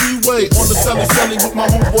NYC way, on the Sally with my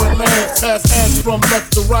homeboy Lance. Pass hands from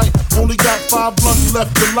left to right, only got 5 blunts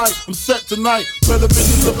left to light. I'm set tonight, better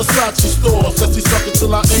bitches at Versace store. Says he suck it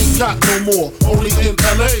till I ain't got no more. Only in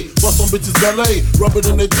LA, bust on bitches LA, rub it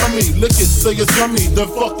in their tummy, lick it, say it's yummy. Then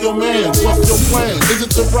fuck your man, what's your plan? Is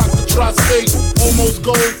it to rock the tri-state? Almost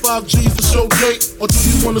gold, 5 G's to show date, or do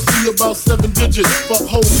you wanna see about 7 digits? Fuck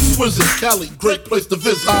holy exquisite, Cali, great place to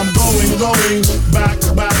visit. I'm going back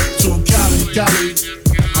to Cali.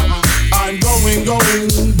 I'm going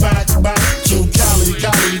back to Cali. I'm going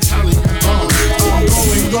back to Cali. I'm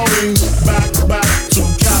going back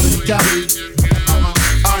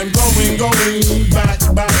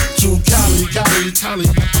to Cali.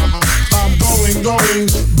 I'm going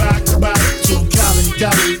back to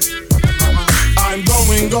Cali. I'm going back to Cali.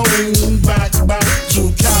 I'm going back to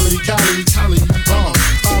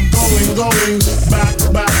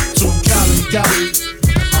Cali.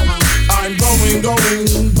 I'm going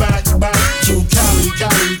back to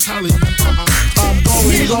Cali. I'm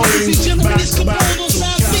going back to Cali.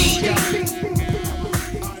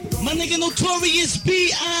 My nigga Notorious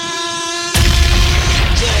B.I.G.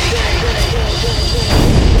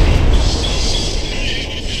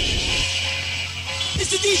 It's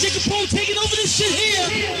the DJ Capone taking over this shit here.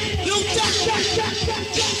 Yo,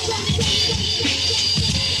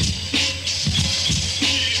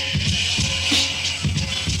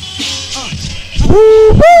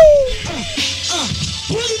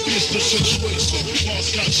 It's the situation.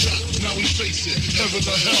 Boss got shot, now we face it. Heaven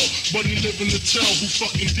or hell, but he living to tell who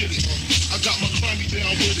fucking did it. I got my crimey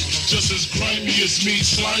down with it, just as grimy as me,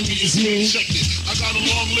 slimy as me. Check it. I got a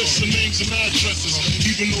long list of names and addresses.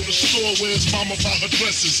 Even though the store wears mama by her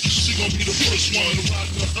dresses, she gon' be the first one to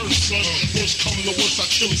ride in the hearse, son. Worst coming to worst, I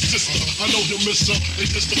kill his sister. I know he'll miss her. They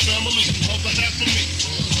just the family, other half of me.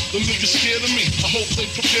 Them niggas scared of me, I hope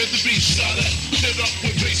they prepared to be shot at. Hit up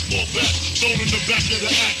with baseball bat, thrown in the back of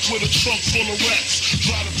the act with a trunk full of rats.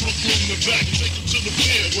 Drive to Brooklyn in the back, take them to the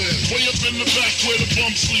pier. Way up in the back where the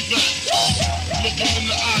bums sleep at. Look them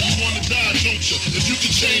in the eye, you wanna die, don't you? If you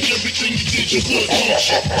could change everything you did, you would, don't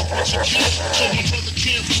you? But you can't, so my brother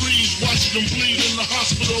can't breathe. Watching them bleed in the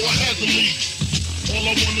hospital, I had to leave. All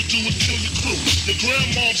I wanna do is kill your crew. Your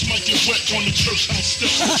grandmoms might get wet on the church house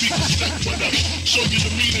steps. People stack whatever. Show you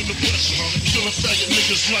the meat and the pressure. Killing faggot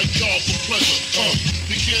niggas like y'all for pleasure.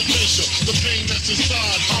 You can't measure the pain that's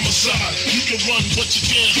inside. Homicide. You can run, but you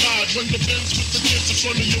can't hide. When the Benz with the kids in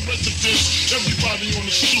front of your residence, everybody on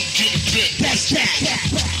the stoop getting bit. That's that.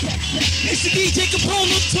 It's the DJ Capone,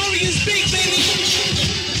 Notorious Big, baby.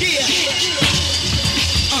 Yeah.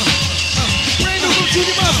 Brand new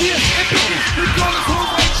Junior Mafia, and we call it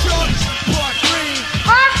Home Right Charge, Part 3.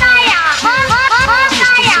 On fire!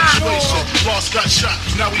 Boss got shot,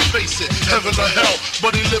 now we face it. Heaven or hell,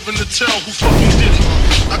 but he living to tell who fucking did it.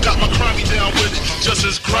 I got my crimey down with it, just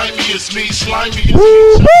as grimy as me, slimy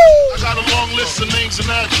as me. I got a long list of names and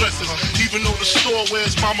addresses. Even though the store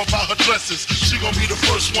wears mama by her dresses, she gon' be the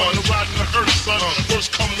first one to ride in the hearse, son.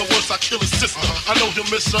 Worst come to worst, I kill his sister. I know he'll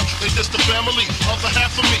miss her, they just the family, other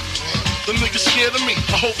half of me. The niggas scared of me,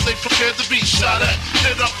 I hope they prepared to be shot at.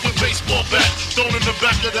 Hit up with baseball bat, thrown in the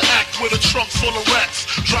back of the act with a trunk full of rats.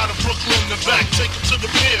 Drive to Brooklyn in the back, take them to the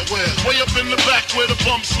pier. Way up in the back where the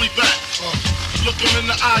bums sleep at. Look them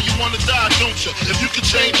in the eye, you wanna die, don't you? If you could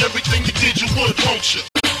change everything you did, you would, won't you?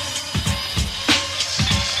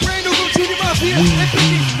 Brand new Junior Mafia,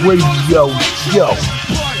 Radio, yo.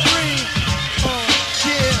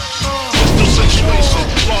 Situation,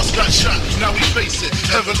 boss got shot, now he face it,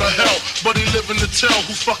 heaven or hell, but he living to tell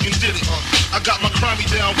who fucking did it. I got my crimey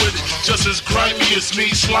down with it, just as grimy as me,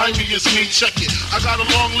 slimy as me, check it. I got a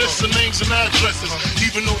long list of names and addresses,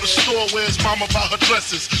 even though the store wears mama about her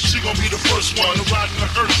dresses. She gon' be the first one to ride in the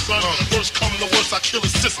hearse, son. Worst come to worst, I kill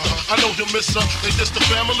his sister. I know he'll miss her, they just the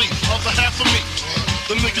family, other half of me.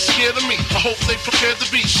 The niggas scared of me, I hope they prepared to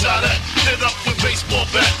be shot at. Hit up with baseball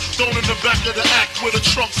bats, thrown in the back of the act with a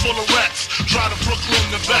trunk full of rats. Drive to Brooklyn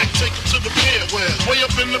and back, take him to the pier, way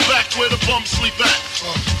up in the back where the bums sleep at.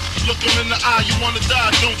 Look him in the eye, you wanna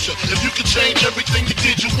die, don't you? If you could change everything you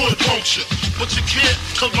did, you would, won't you? But you can't,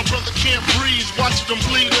 cause my brother can't breathe. Watching him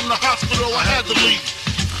bleed in the hospital, I had to leave.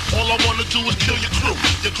 All I wanna do is kill your crew.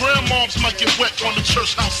 Your grandmoms might get wet on the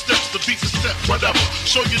church house steps, the beat the step, whatever.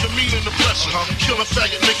 Show you the meaning, the pressure. Killing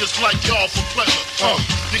faggot niggas like y'all for pleasure.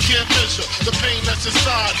 You can't measure the pain that's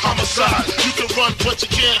inside, homicide. You can run, but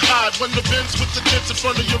you can't hide. When the Benz with the dents in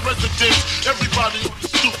front of your residence, everybody on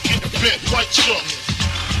the stoop getting bent, white chalk.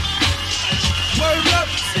 Word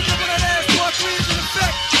up, stick up on that ass, part 3 is in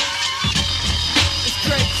effect. It's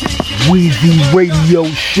Craig G. Weezy Radio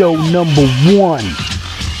Show number 1.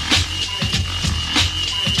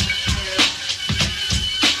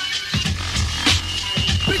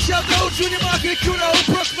 Big shout to old Junior Market crew, the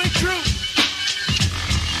whole Brooklyn crew.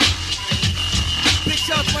 Big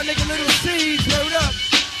shout to my nigga Little Seeds, word up.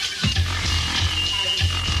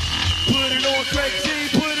 Put it on, Craig G,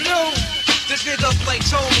 put it on. This nigga Blake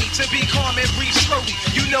told me to be calm and breathe slowly.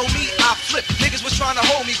 You know me, I flip. Niggas was trying to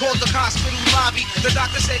hold me, called the hospital lobby. The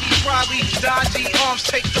doctor said he probably died, the arms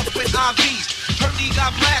taped up with IVs. Heard he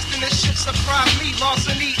got blasted and this shit surprised me.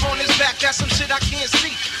 Lost a knee on his back, that's some shit I can't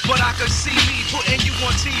see. But I could see me putting you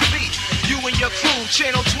on TV. You and your crew,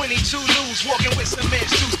 Channel 22 News, walking with some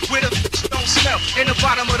men's shoes. Where the f*** don't smell, in the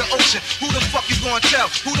bottom of the ocean. Who the fuck you gonna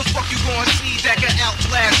tell? Who the fuck you gonna see that can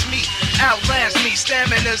outlast me? Outlast me,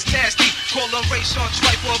 stamina's nasty. Call a race on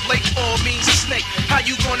tripe or Blake, all means a snake. How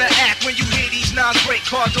you gonna act when you hear these nines break?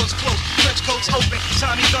 Car doors closed, trench coats open,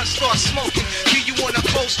 Tommy gun start smoking. Hear you on a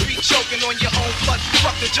cold street choking on your own blood.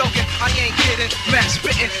 Fuck the joking, I ain't kidding. Max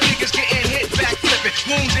spitting, niggas getting hit, back flipping.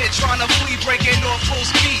 Wounded, trying to flee, breaking off full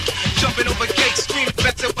speed. Jumping over gates, screaming,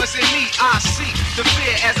 bet it wasn't me. I see the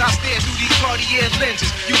fear as I stare through these Cartier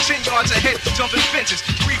lenses. You 10 yards ahead, jumping fences.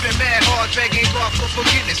 Breathing mad hard, begging God for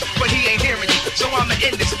forgiveness. But he ain't hearing you, so I'ma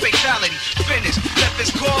end this fatality. Finish, left is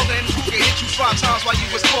calling. Who can hit you 5 times while you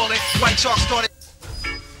was calling? White chalk started.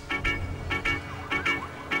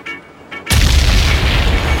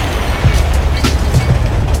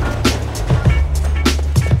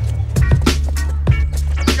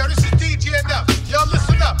 Yo, this is DJ Enough. Y'all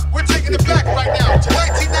listen up. We're taking it back right now to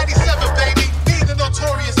 1997, baby. Me, the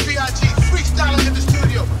notorious B.I.G. freestyling in the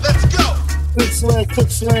studio. Let's go. Quick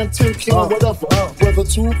slam, tin can, whatever. Whether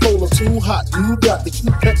too cold or too hot, you got to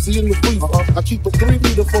keep Pepsi in the freezer. I keep a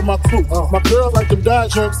 3-liter for my crew. My girl like them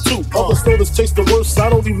Dodgers too. Other sodas taste the worst. I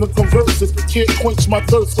don't even converse if you can't quench my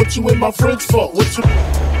thirst. What you in my fridge for? What you?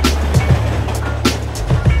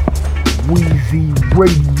 Weezy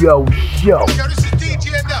Radio Show. Yo, this is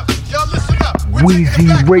DJ Enough. Y'all listen up.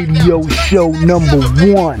 Weezy Radio Show number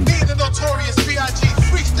 1. Me, the notorious B.I.G.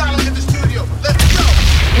 freestyling in the studio. Let's go.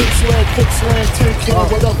 Quick slam, tin can,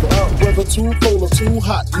 whatever. Whether too cold or too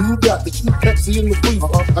hot, you got to keep Pepsi in the freezer.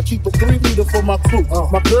 I keep a 3-liter for my crew.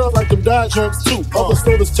 My girl like them Dodgers too. Other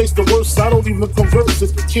sodas taste the worst. I don't even converse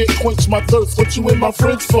if you can't quench my thirst. What you in my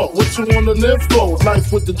fridge for? What you wanna live for?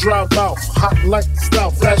 Life with the dry mouth, hot like the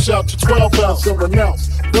style. Flash out to 12 ounce or announce.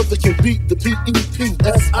 Nothing can beat the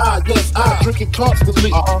P-E-P-S-I. Yes, I drink it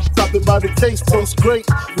constantly. Stop it by the taste, tastes great.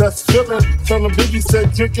 Let's fill it. Tell them Biggie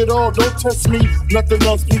said, drink it all, don't test me. Nothing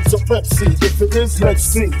else beats a Pepsi. If it is, let's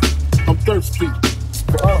see. I'm thirsty.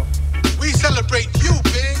 We celebrate you,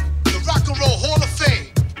 Big, the Rock and Roll Hall of Fame.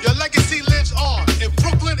 Your legacy lives on in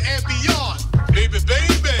Brooklyn and beyond. Baby,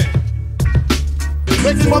 baby.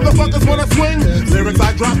 Make these motherfuckers wanna swing. Lyrics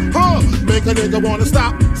I drop, make a nigga wanna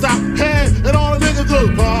stop, hey, and all the niggas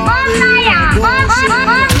do party, and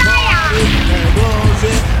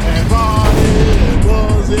bullshit, and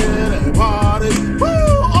bullshit, and party. Woo!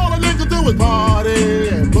 All the niggas do is party,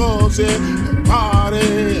 and bullshit, and party,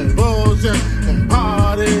 and bullshit, and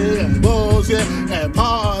party, and bullshit, and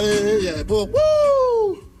party, yeah,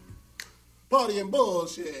 woo! Party and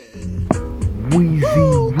bullshit.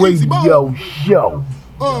 Weezy Radio Show.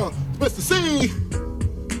 Mr. C,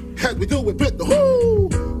 had me do it, bit the whoo.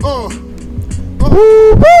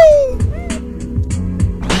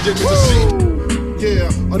 DJ Mr. C, yeah,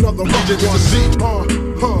 another DJ Mr. C.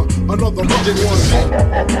 another rugged one.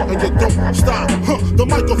 And you don't stop. The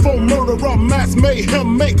microphone murderer, mass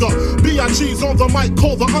mayhem maker. B.I.G.'s on the mic,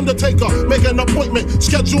 call the Undertaker. Make an appointment,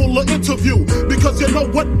 schedule an interview. Because you know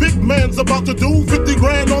what big man's about to do. 50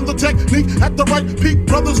 grand on the technique at the right peak.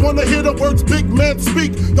 Brothers wanna hear the words big man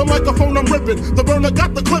speak. The microphone I'm ripping, the burner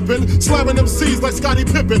got the clipping. Slamming MCs like Scottie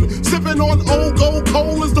Pippen. Sipping on old gold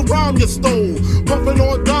coal is the rhyme you stole. Puffing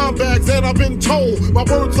on dime bags and I've been told my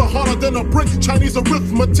words are harder than a brick. Chinese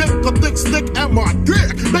arithmetic, a thick stick and my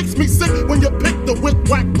dick makes me sick when you pick the wick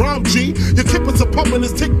whack rhyme G. Your kippers are pumping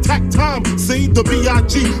this tic tac time. See the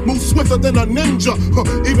B.I.G. moves swifter than a ninja.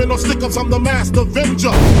 Even on stick-ups I'm the master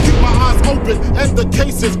avenger. Keep my eyes open and the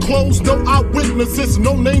case is closed. No eyewitnesses,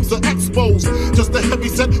 no names are exposed. Just a heavy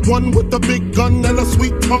set one with a big gun and a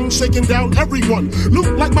sweet tongue shaking down everyone.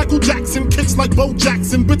 Look like Michael Jackson, kicks like Bo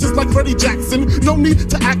Jackson, bitches like Freddie Jackson. No need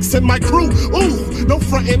to accent my crew. Ooh, no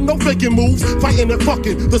frontin', no faking moves. Fighting and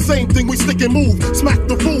fucking, the same thing we stick and move. Smack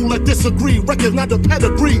the fool that disagree. Record not the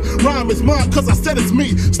pedigree. Rhyme is mine cause I said it's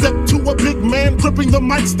me. Step to a big man gripping the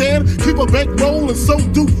mic stand. Keep a bankroll and so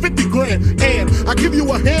do 50 grand. And I give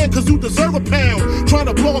you a hand cause you deserve a pound. Trying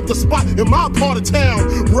to blow up the spot in my part of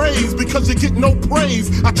town. Raised because you get no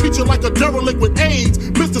praise. I treat you like a derelict with AIDS.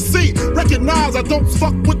 Mr. C, recognize I don't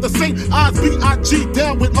fuck with the St. I's B.I.G.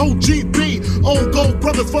 down with OGB. Old gold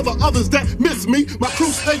brothers for the others that miss me. My crew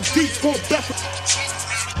stay deep for death.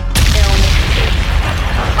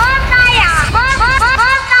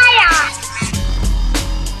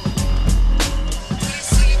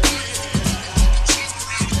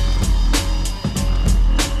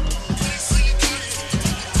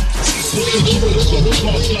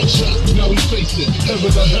 Now we face it,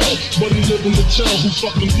 heaven or hell, but he living to tell who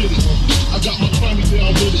fucking did it. I got my grimy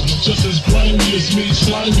down with it, just as grimy as me,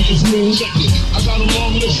 slimy as me. Check it, I got a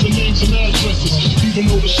long list of names and addresses. Even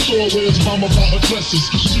though the store wears mama about her dresses,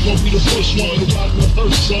 she gon' be the first one to ride with her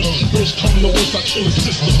son. Worst come to worst, I kill his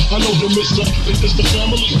sister. I know the mister, they just the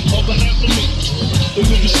family, other half of me. The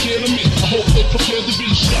niggas scared of me, I hope they prepared to be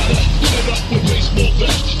shot at. Head up with baseball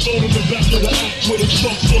bats, thrown in the back of the act with a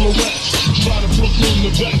trunk full of rats. Try to Brooklyn in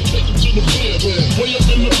the back, take him to the pier. Way up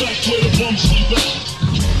in the back where the bums sleep at.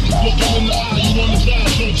 Look him in the eye, you wanna die,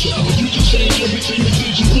 don't you? If you can change everything that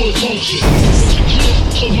did, you would, won't you? But you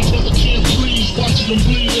can't, cause my brother can't breathe. Watching him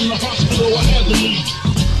bleed in the hospital, I had to leave.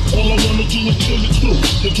 All I wanna do is kill the crew.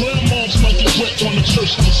 The grandmoms might get wet on the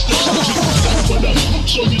church steps. Whatever,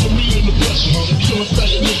 show you the meat and the pressure. Killing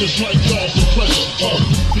fat niggas like cause the pressure.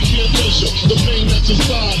 You can't measure the pain that's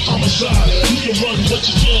inside. Homicide, you can run but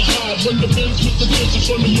you can't hide. When the Benz with the dance in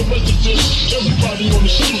front of your residence, everybody on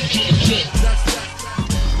the street getting bit.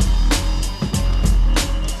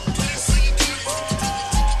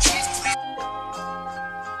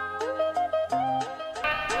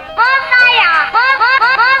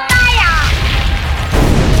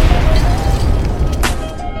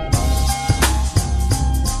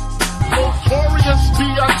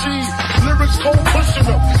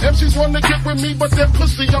 MCs wanna get with me, but they're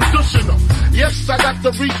pussy, I'm dushing them. Yes, I got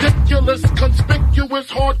the ridiculous,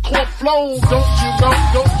 conspicuous, hardcore flow. Don't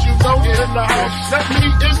you know, in the house. Let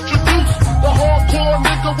me introduce the hardcore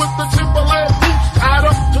nigga with the Timberland boots tied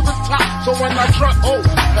up to the top. So when I drop,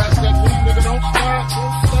 pass that weed, nigga, don't stop.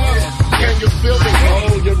 Can you feel me?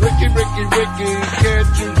 Oh, you're Ricky,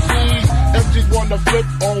 can't you see? MCs wanna flip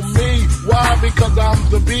on me. Why? Because I'm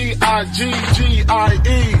the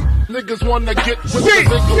B.I.G.G.I.E. Niggas wanna get with the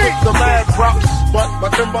nigga with the mad props, but my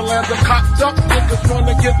Timberlands are cocked up. Niggas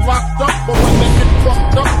wanna get locked up, but when they get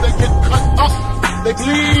fucked up, they get cut up. They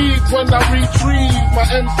bleed when I retrieve. My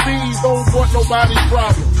MCs don't want nobody's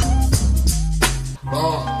problem.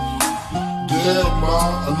 Damn,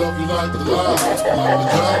 ma, I love you like the light. The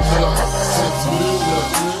ganja, 6 million,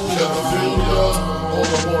 can I feel ya? All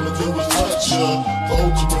I wanna do is touch ya. The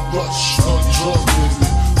ultimate rush, undrug baby.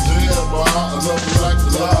 Damn, ma, I love you like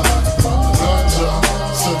the light.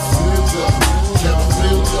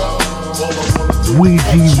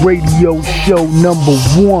 Weezy Radio Show number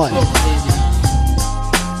 1.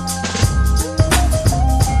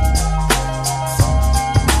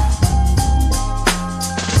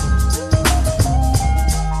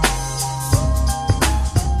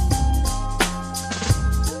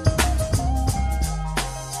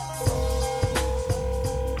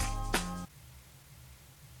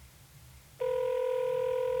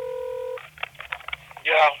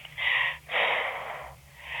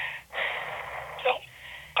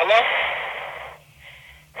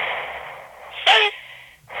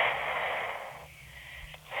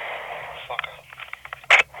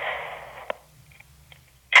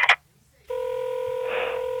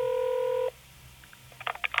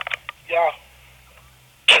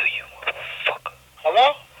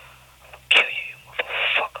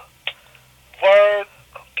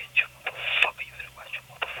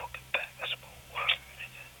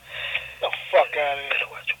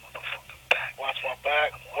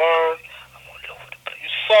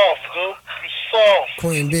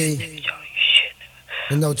 Queen B.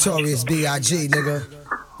 The notorious B.I.G. nigga.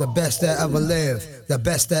 The best that ever lived. The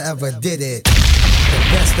best that ever did it. The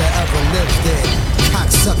best that ever lived it.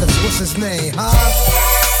 Cocksuckers, what's his name, huh?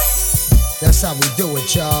 That's how we do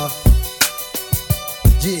it, y'all.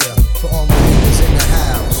 Yeah, for all my niggas in the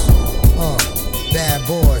house. Bad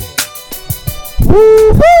boy.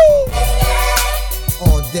 Woo-hoo!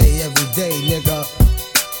 All day, every day, nigga.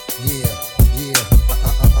 Yeah.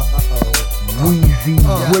 Weezy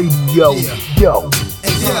Radio, yo.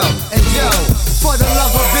 And yo, for the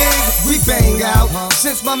love of big, we bang out.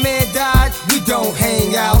 Since my man died, we don't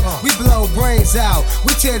hang out. We blow brains out.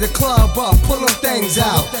 We tear the club up, pull them things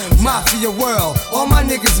out. Mafia world, all my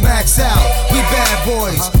niggas max out. We bad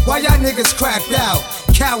boys, why y'all niggas cracked out?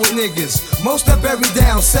 Coward niggas, most are buried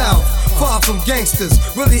down south. Far from gangsters,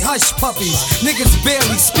 really hush puppies. Niggas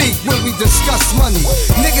barely speak when we discuss money.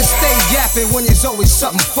 Niggas stay yapping when there's always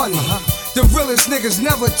something funny. The realest niggas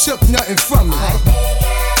never took nothing from me.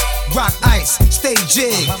 Rock ice, stay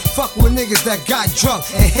jig. Fuck with niggas that got drunk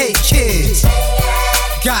and hate kids.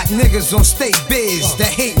 Got niggas on state biz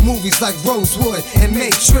that hate movies like Rosewood and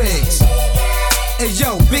Matrix. Hey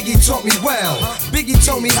yo, Biggie taught me well. Biggie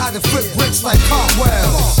told me how to flip bricks like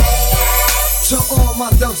cartwheels. To all my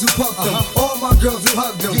thugs who pumped them, all my girls who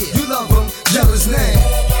hugged them, you love them, yell his name.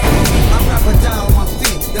 I rap it down on my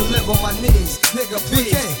feet, then live on my knees. Nigga,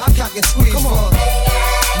 please, I cock and squeeze for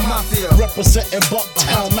Mafia. Representing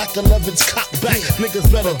Bucktown, Mac 11's cock back. Niggas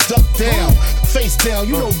better duck down, face down.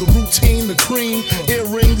 You know the routine, the cream,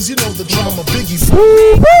 earrings. You know the drama, Biggie.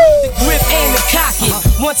 The grip, aim and cock it.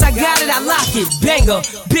 Once I got it, I lock it. Banger,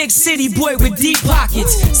 big city boy with deep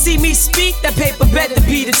pockets. See me speak, that paper better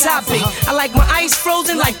be the topic. I like my ice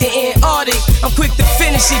frozen like the Antarctic. I'm quick to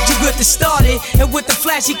finish it, you good to start it. And with the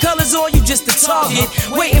flashy colors on, you just a target.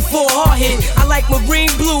 Waiting for a hard hit. I like marine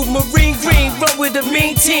blue, marine green. Run with a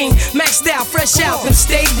mean team. Maxed out, fresh out, them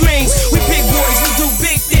state greens. We big boys, we do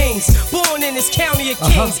big things. Born in this county of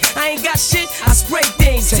kings. I ain't got shit, I spray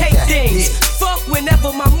things, take things. Fuck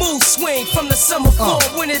whenever my moves swing. From the summer, fall,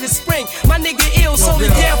 winter to spring. My nigga ill, hold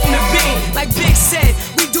it down from the beam. Like Big said,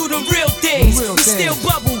 we do the real things. We still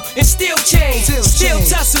bubble and still change. Still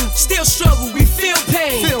tussle, still struggle, we feel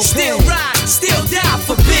pain. Still ride, still die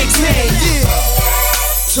for Big's name.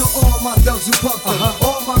 To all my thugs who pumped them,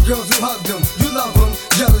 all my girls who hugged them, you love them,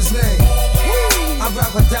 yell his name. I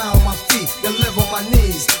rap it down on my feet, then live on my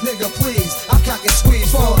knees. Nigga, please, I cock and squeeze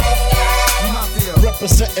for Mafia.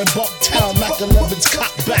 Representing Bucktown, Mac 11's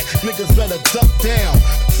cock back. Niggas better duck down,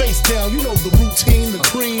 face down. You know the routine, the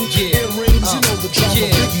cream, earrings. You know the drama,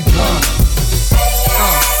 Biggie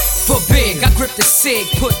For big, I grip the SIG,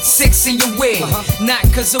 put 6 in your wig. Not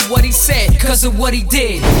cause of what he said, cause of what he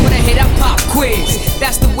did. When I hit, I pop quiz.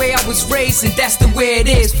 That's the way I was raised and that's the way it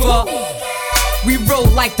is, fuck. We roll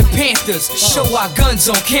like the Panthers, show our guns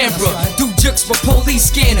on camera. Do jukes for police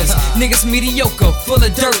scanners. Niggas mediocre, full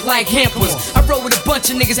of dirt like hampers. I roll with a bunch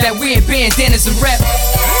of niggas that wear bandanas and rap.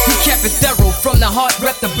 We kept it thorough, from the heart,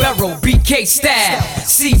 rep the barrel. BK style,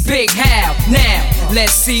 see Big Hal. Now,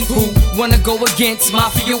 let's see who wanna go against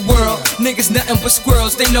Mafia World. Niggas nothing but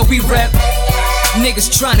squirrels, they know we rep. Niggas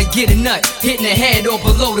tryna get a nut, hitting the head or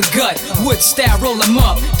below the gut. Wood style, roll them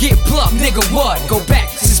up, get plucked, nigga what? Go back,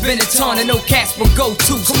 since Benetton and no cats for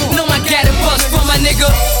go-tos. No, I got a buzz for my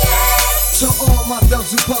nigga. To all my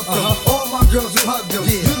thugs who pumped them, all my girls who hugged them,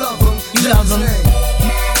 you love them, you love them.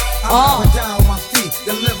 I rap it down on my feet,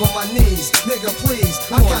 then live on my knees. Nigga, please,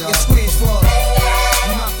 I cock and squeeze for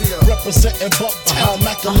Mafia. Representing Bucktown,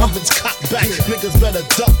 Mac 11's cock back. Niggas better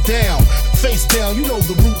duck down, face down. You know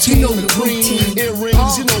the routine, the cream,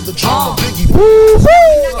 earrings. You know the drama, Biggie.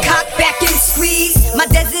 Cock back and squeeze, my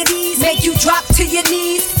desert ease make you drop to your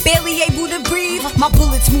knees. Barely able to breathe, my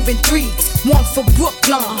bullets moving threes. One for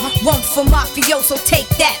Brooklyn, one for Mafioso, take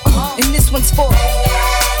that. And this one's for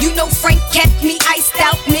you know Frank kept me iced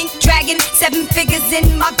out, mink dragon, 7 figures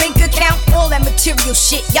in my bank account. All that material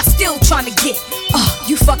shit, y'all still trying to get.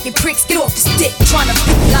 You fucking pricks, get off the stick, trying to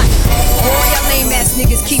be like. All y'all lame ass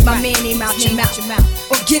niggas, keep my man name out your mouth.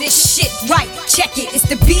 Or get his shit right, check it, it's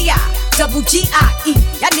the B.I.G.I.E.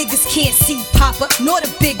 Y'all niggas can't see Papa, nor the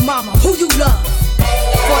Big Mama, who you love.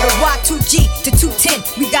 For the Y2G to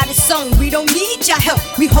 210, we got it sewn. We don't need your help,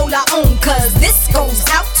 we hold our own. Cause this goes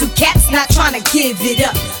out to cats not trying to give it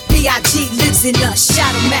up. B.I.G. lives in us,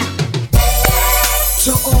 shout him out.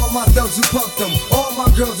 To all my thugs who pumped them, all my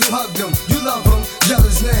girls who hugged them, you love them, yell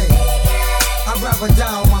his name. I rap it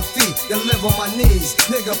down on my feet, then live live on my knees.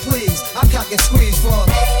 Nigga, please, I cock and squeeze for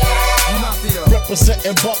Mafia.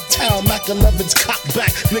 Representing Bucktown, Mac 11's cock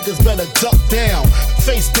back. Niggas better duck down,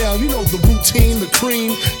 face down. You know the routine, the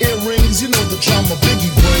cream, earrings. You know the drama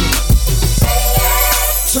Biggie bring.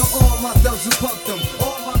 So all my thugs who pumped them,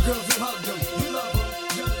 all my girls who hugged them, you love them,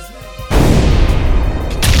 you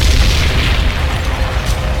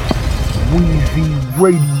Weezy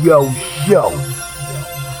Radio Show.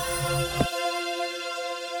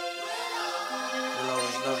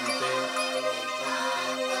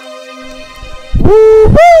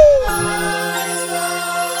 Woo-hoo!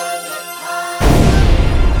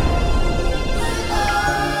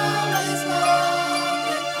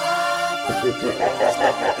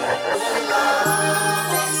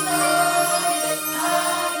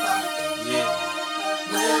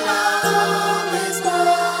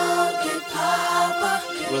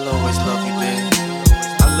 We'll always love you, babe.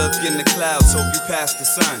 I look in the clouds, hope you pass the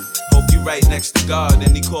sun. Hope you right next to God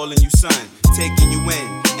and he calling you son. Taking you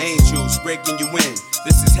in, angels breaking you in.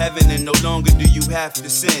 This is heaven and no longer do you have to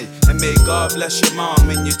sin. And may God bless your mom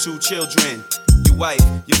and your 2 children, your wife,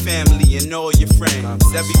 your family, and all your friends.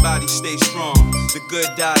 Everybody stay strong. The good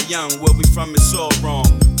die young. Where we from is all wrong.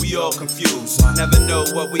 We all confused. Never know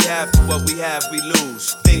what we have till what we have we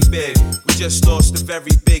lose. Think big. We just lost a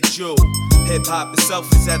very big jewel. Hip hop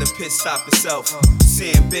itself is at a pit stop itself.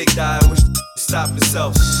 Seeing Big die, I wish stop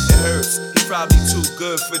itself. It hurts. He's probably too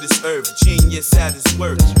good for this earth. Genius at his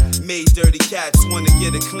work. Made dirty cats wanna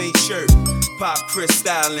get a clean shirt. Pop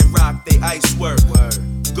Cristal and rock they ice work.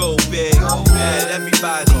 Go big, had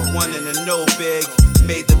everybody wanting to know big.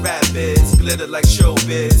 Made the rap biz glitter like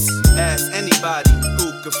showbiz. Ask anybody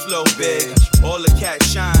who could flow big. All the cats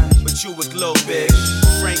shine, but you would glow big.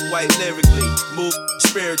 Frank White lyrically, move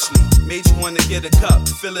spiritually. Made you wanna get a cup,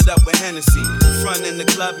 fill it up with Hennessy. Front in the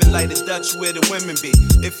club and light a Dutch where the women be.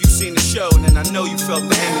 If you seen the show, then I know you felt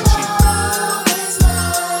the energy. I'll always love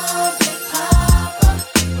you, babe.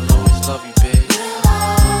 We'll always love you, babe.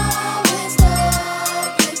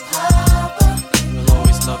 We'll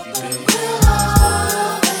always love you, babe.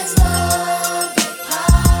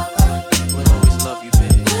 We'll always love you,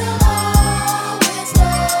 babe.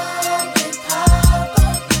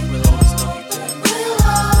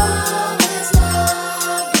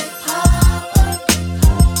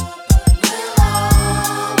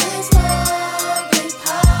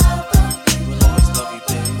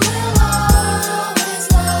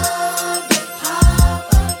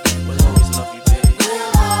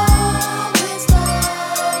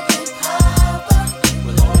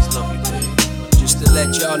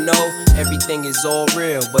 Let y'all know everything is all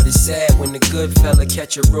real, but it's sad when the good fella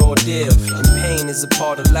catch a raw deal. And pain is a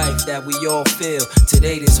part of life that we all feel.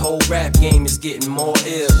 Today this whole rap game is getting more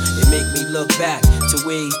ill. It make me look back to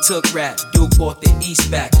where he took rap. Duke bought the East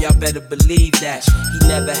back, y'all better believe that. He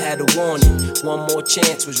never had a warning, one more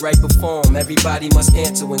chance was right before him. Everybody must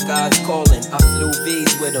answer when God's calling. I flew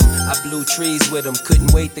V's with him, I blew trees with him.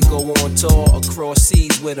 Couldn't wait to go on tour across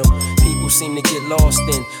seas with him. People seem to get lost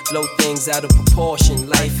and blow things out of proportion.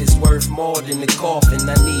 Life is worth more than the coffin.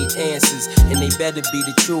 I need answers, and they better be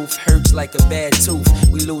the truth. Hurts like a bad tooth.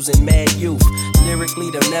 We losing mad youth. Lyrically,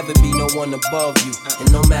 there'll never be no one above you.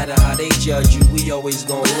 And no matter how they judge you, we always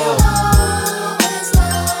gon' love you.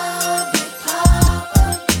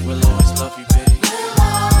 We'll always love you, babe.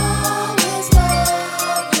 We'll always love you,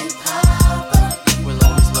 babe. We'll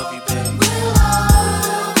always love you, babe.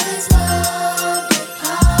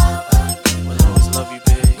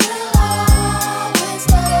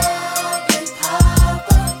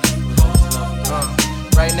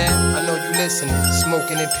 Right now, I know you listening,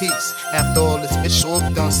 smoking in peace. After all this bitch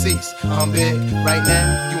talk done cease. I'm big. Right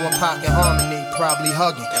now, you and Pac in harmony, probably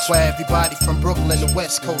hugging. Where everybody from Brooklyn to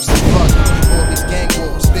West Coast is bugging. All these gang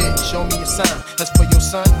wars, big, show me a sign. As for your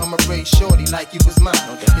son, I'ma raise shorty like he was mine.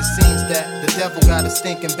 It seems that the devil got us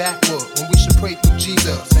thinking backward when we should pray through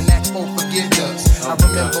Jesus and ask for forgiveness. I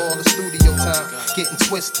remember all the studio time, getting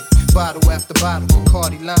twisted. Bottle after bottle,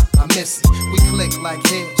 Bacardi line, I miss it. We clicked like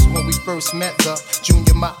heads when we first met the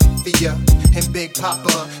Junior Mafia and Big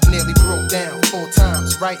Papa. Nearly broke down 4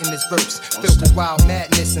 times writing this verse. Filled with wild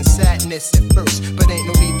madness and sadness at first, but ain't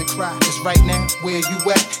no need to cry, cause right now, where you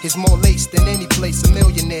at is more lace than any place a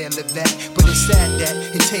millionaire lived at. But it's sad that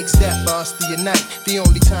it takes that for us to unite. The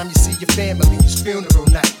only time you see your family is funeral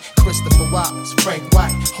night. Christopher Wallace, Frank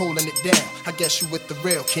White, holding it down. I guess you with the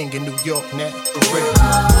real king in New York now, for real.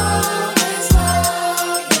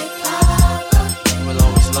 We'll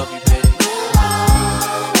always love you, babe.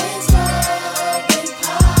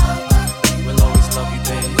 We'll always love you,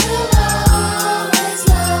 babe.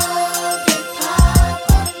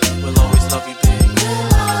 We'll always love you, babe.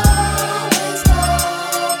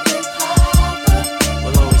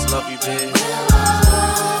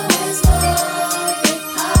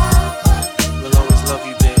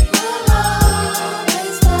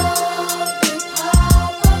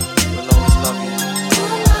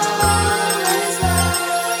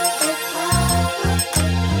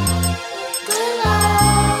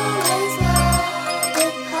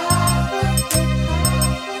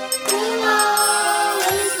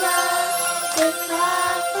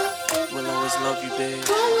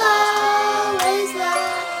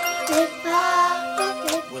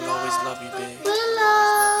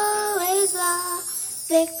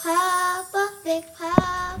 Big Papa, Big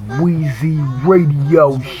Papa. Weezy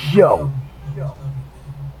Radio Show.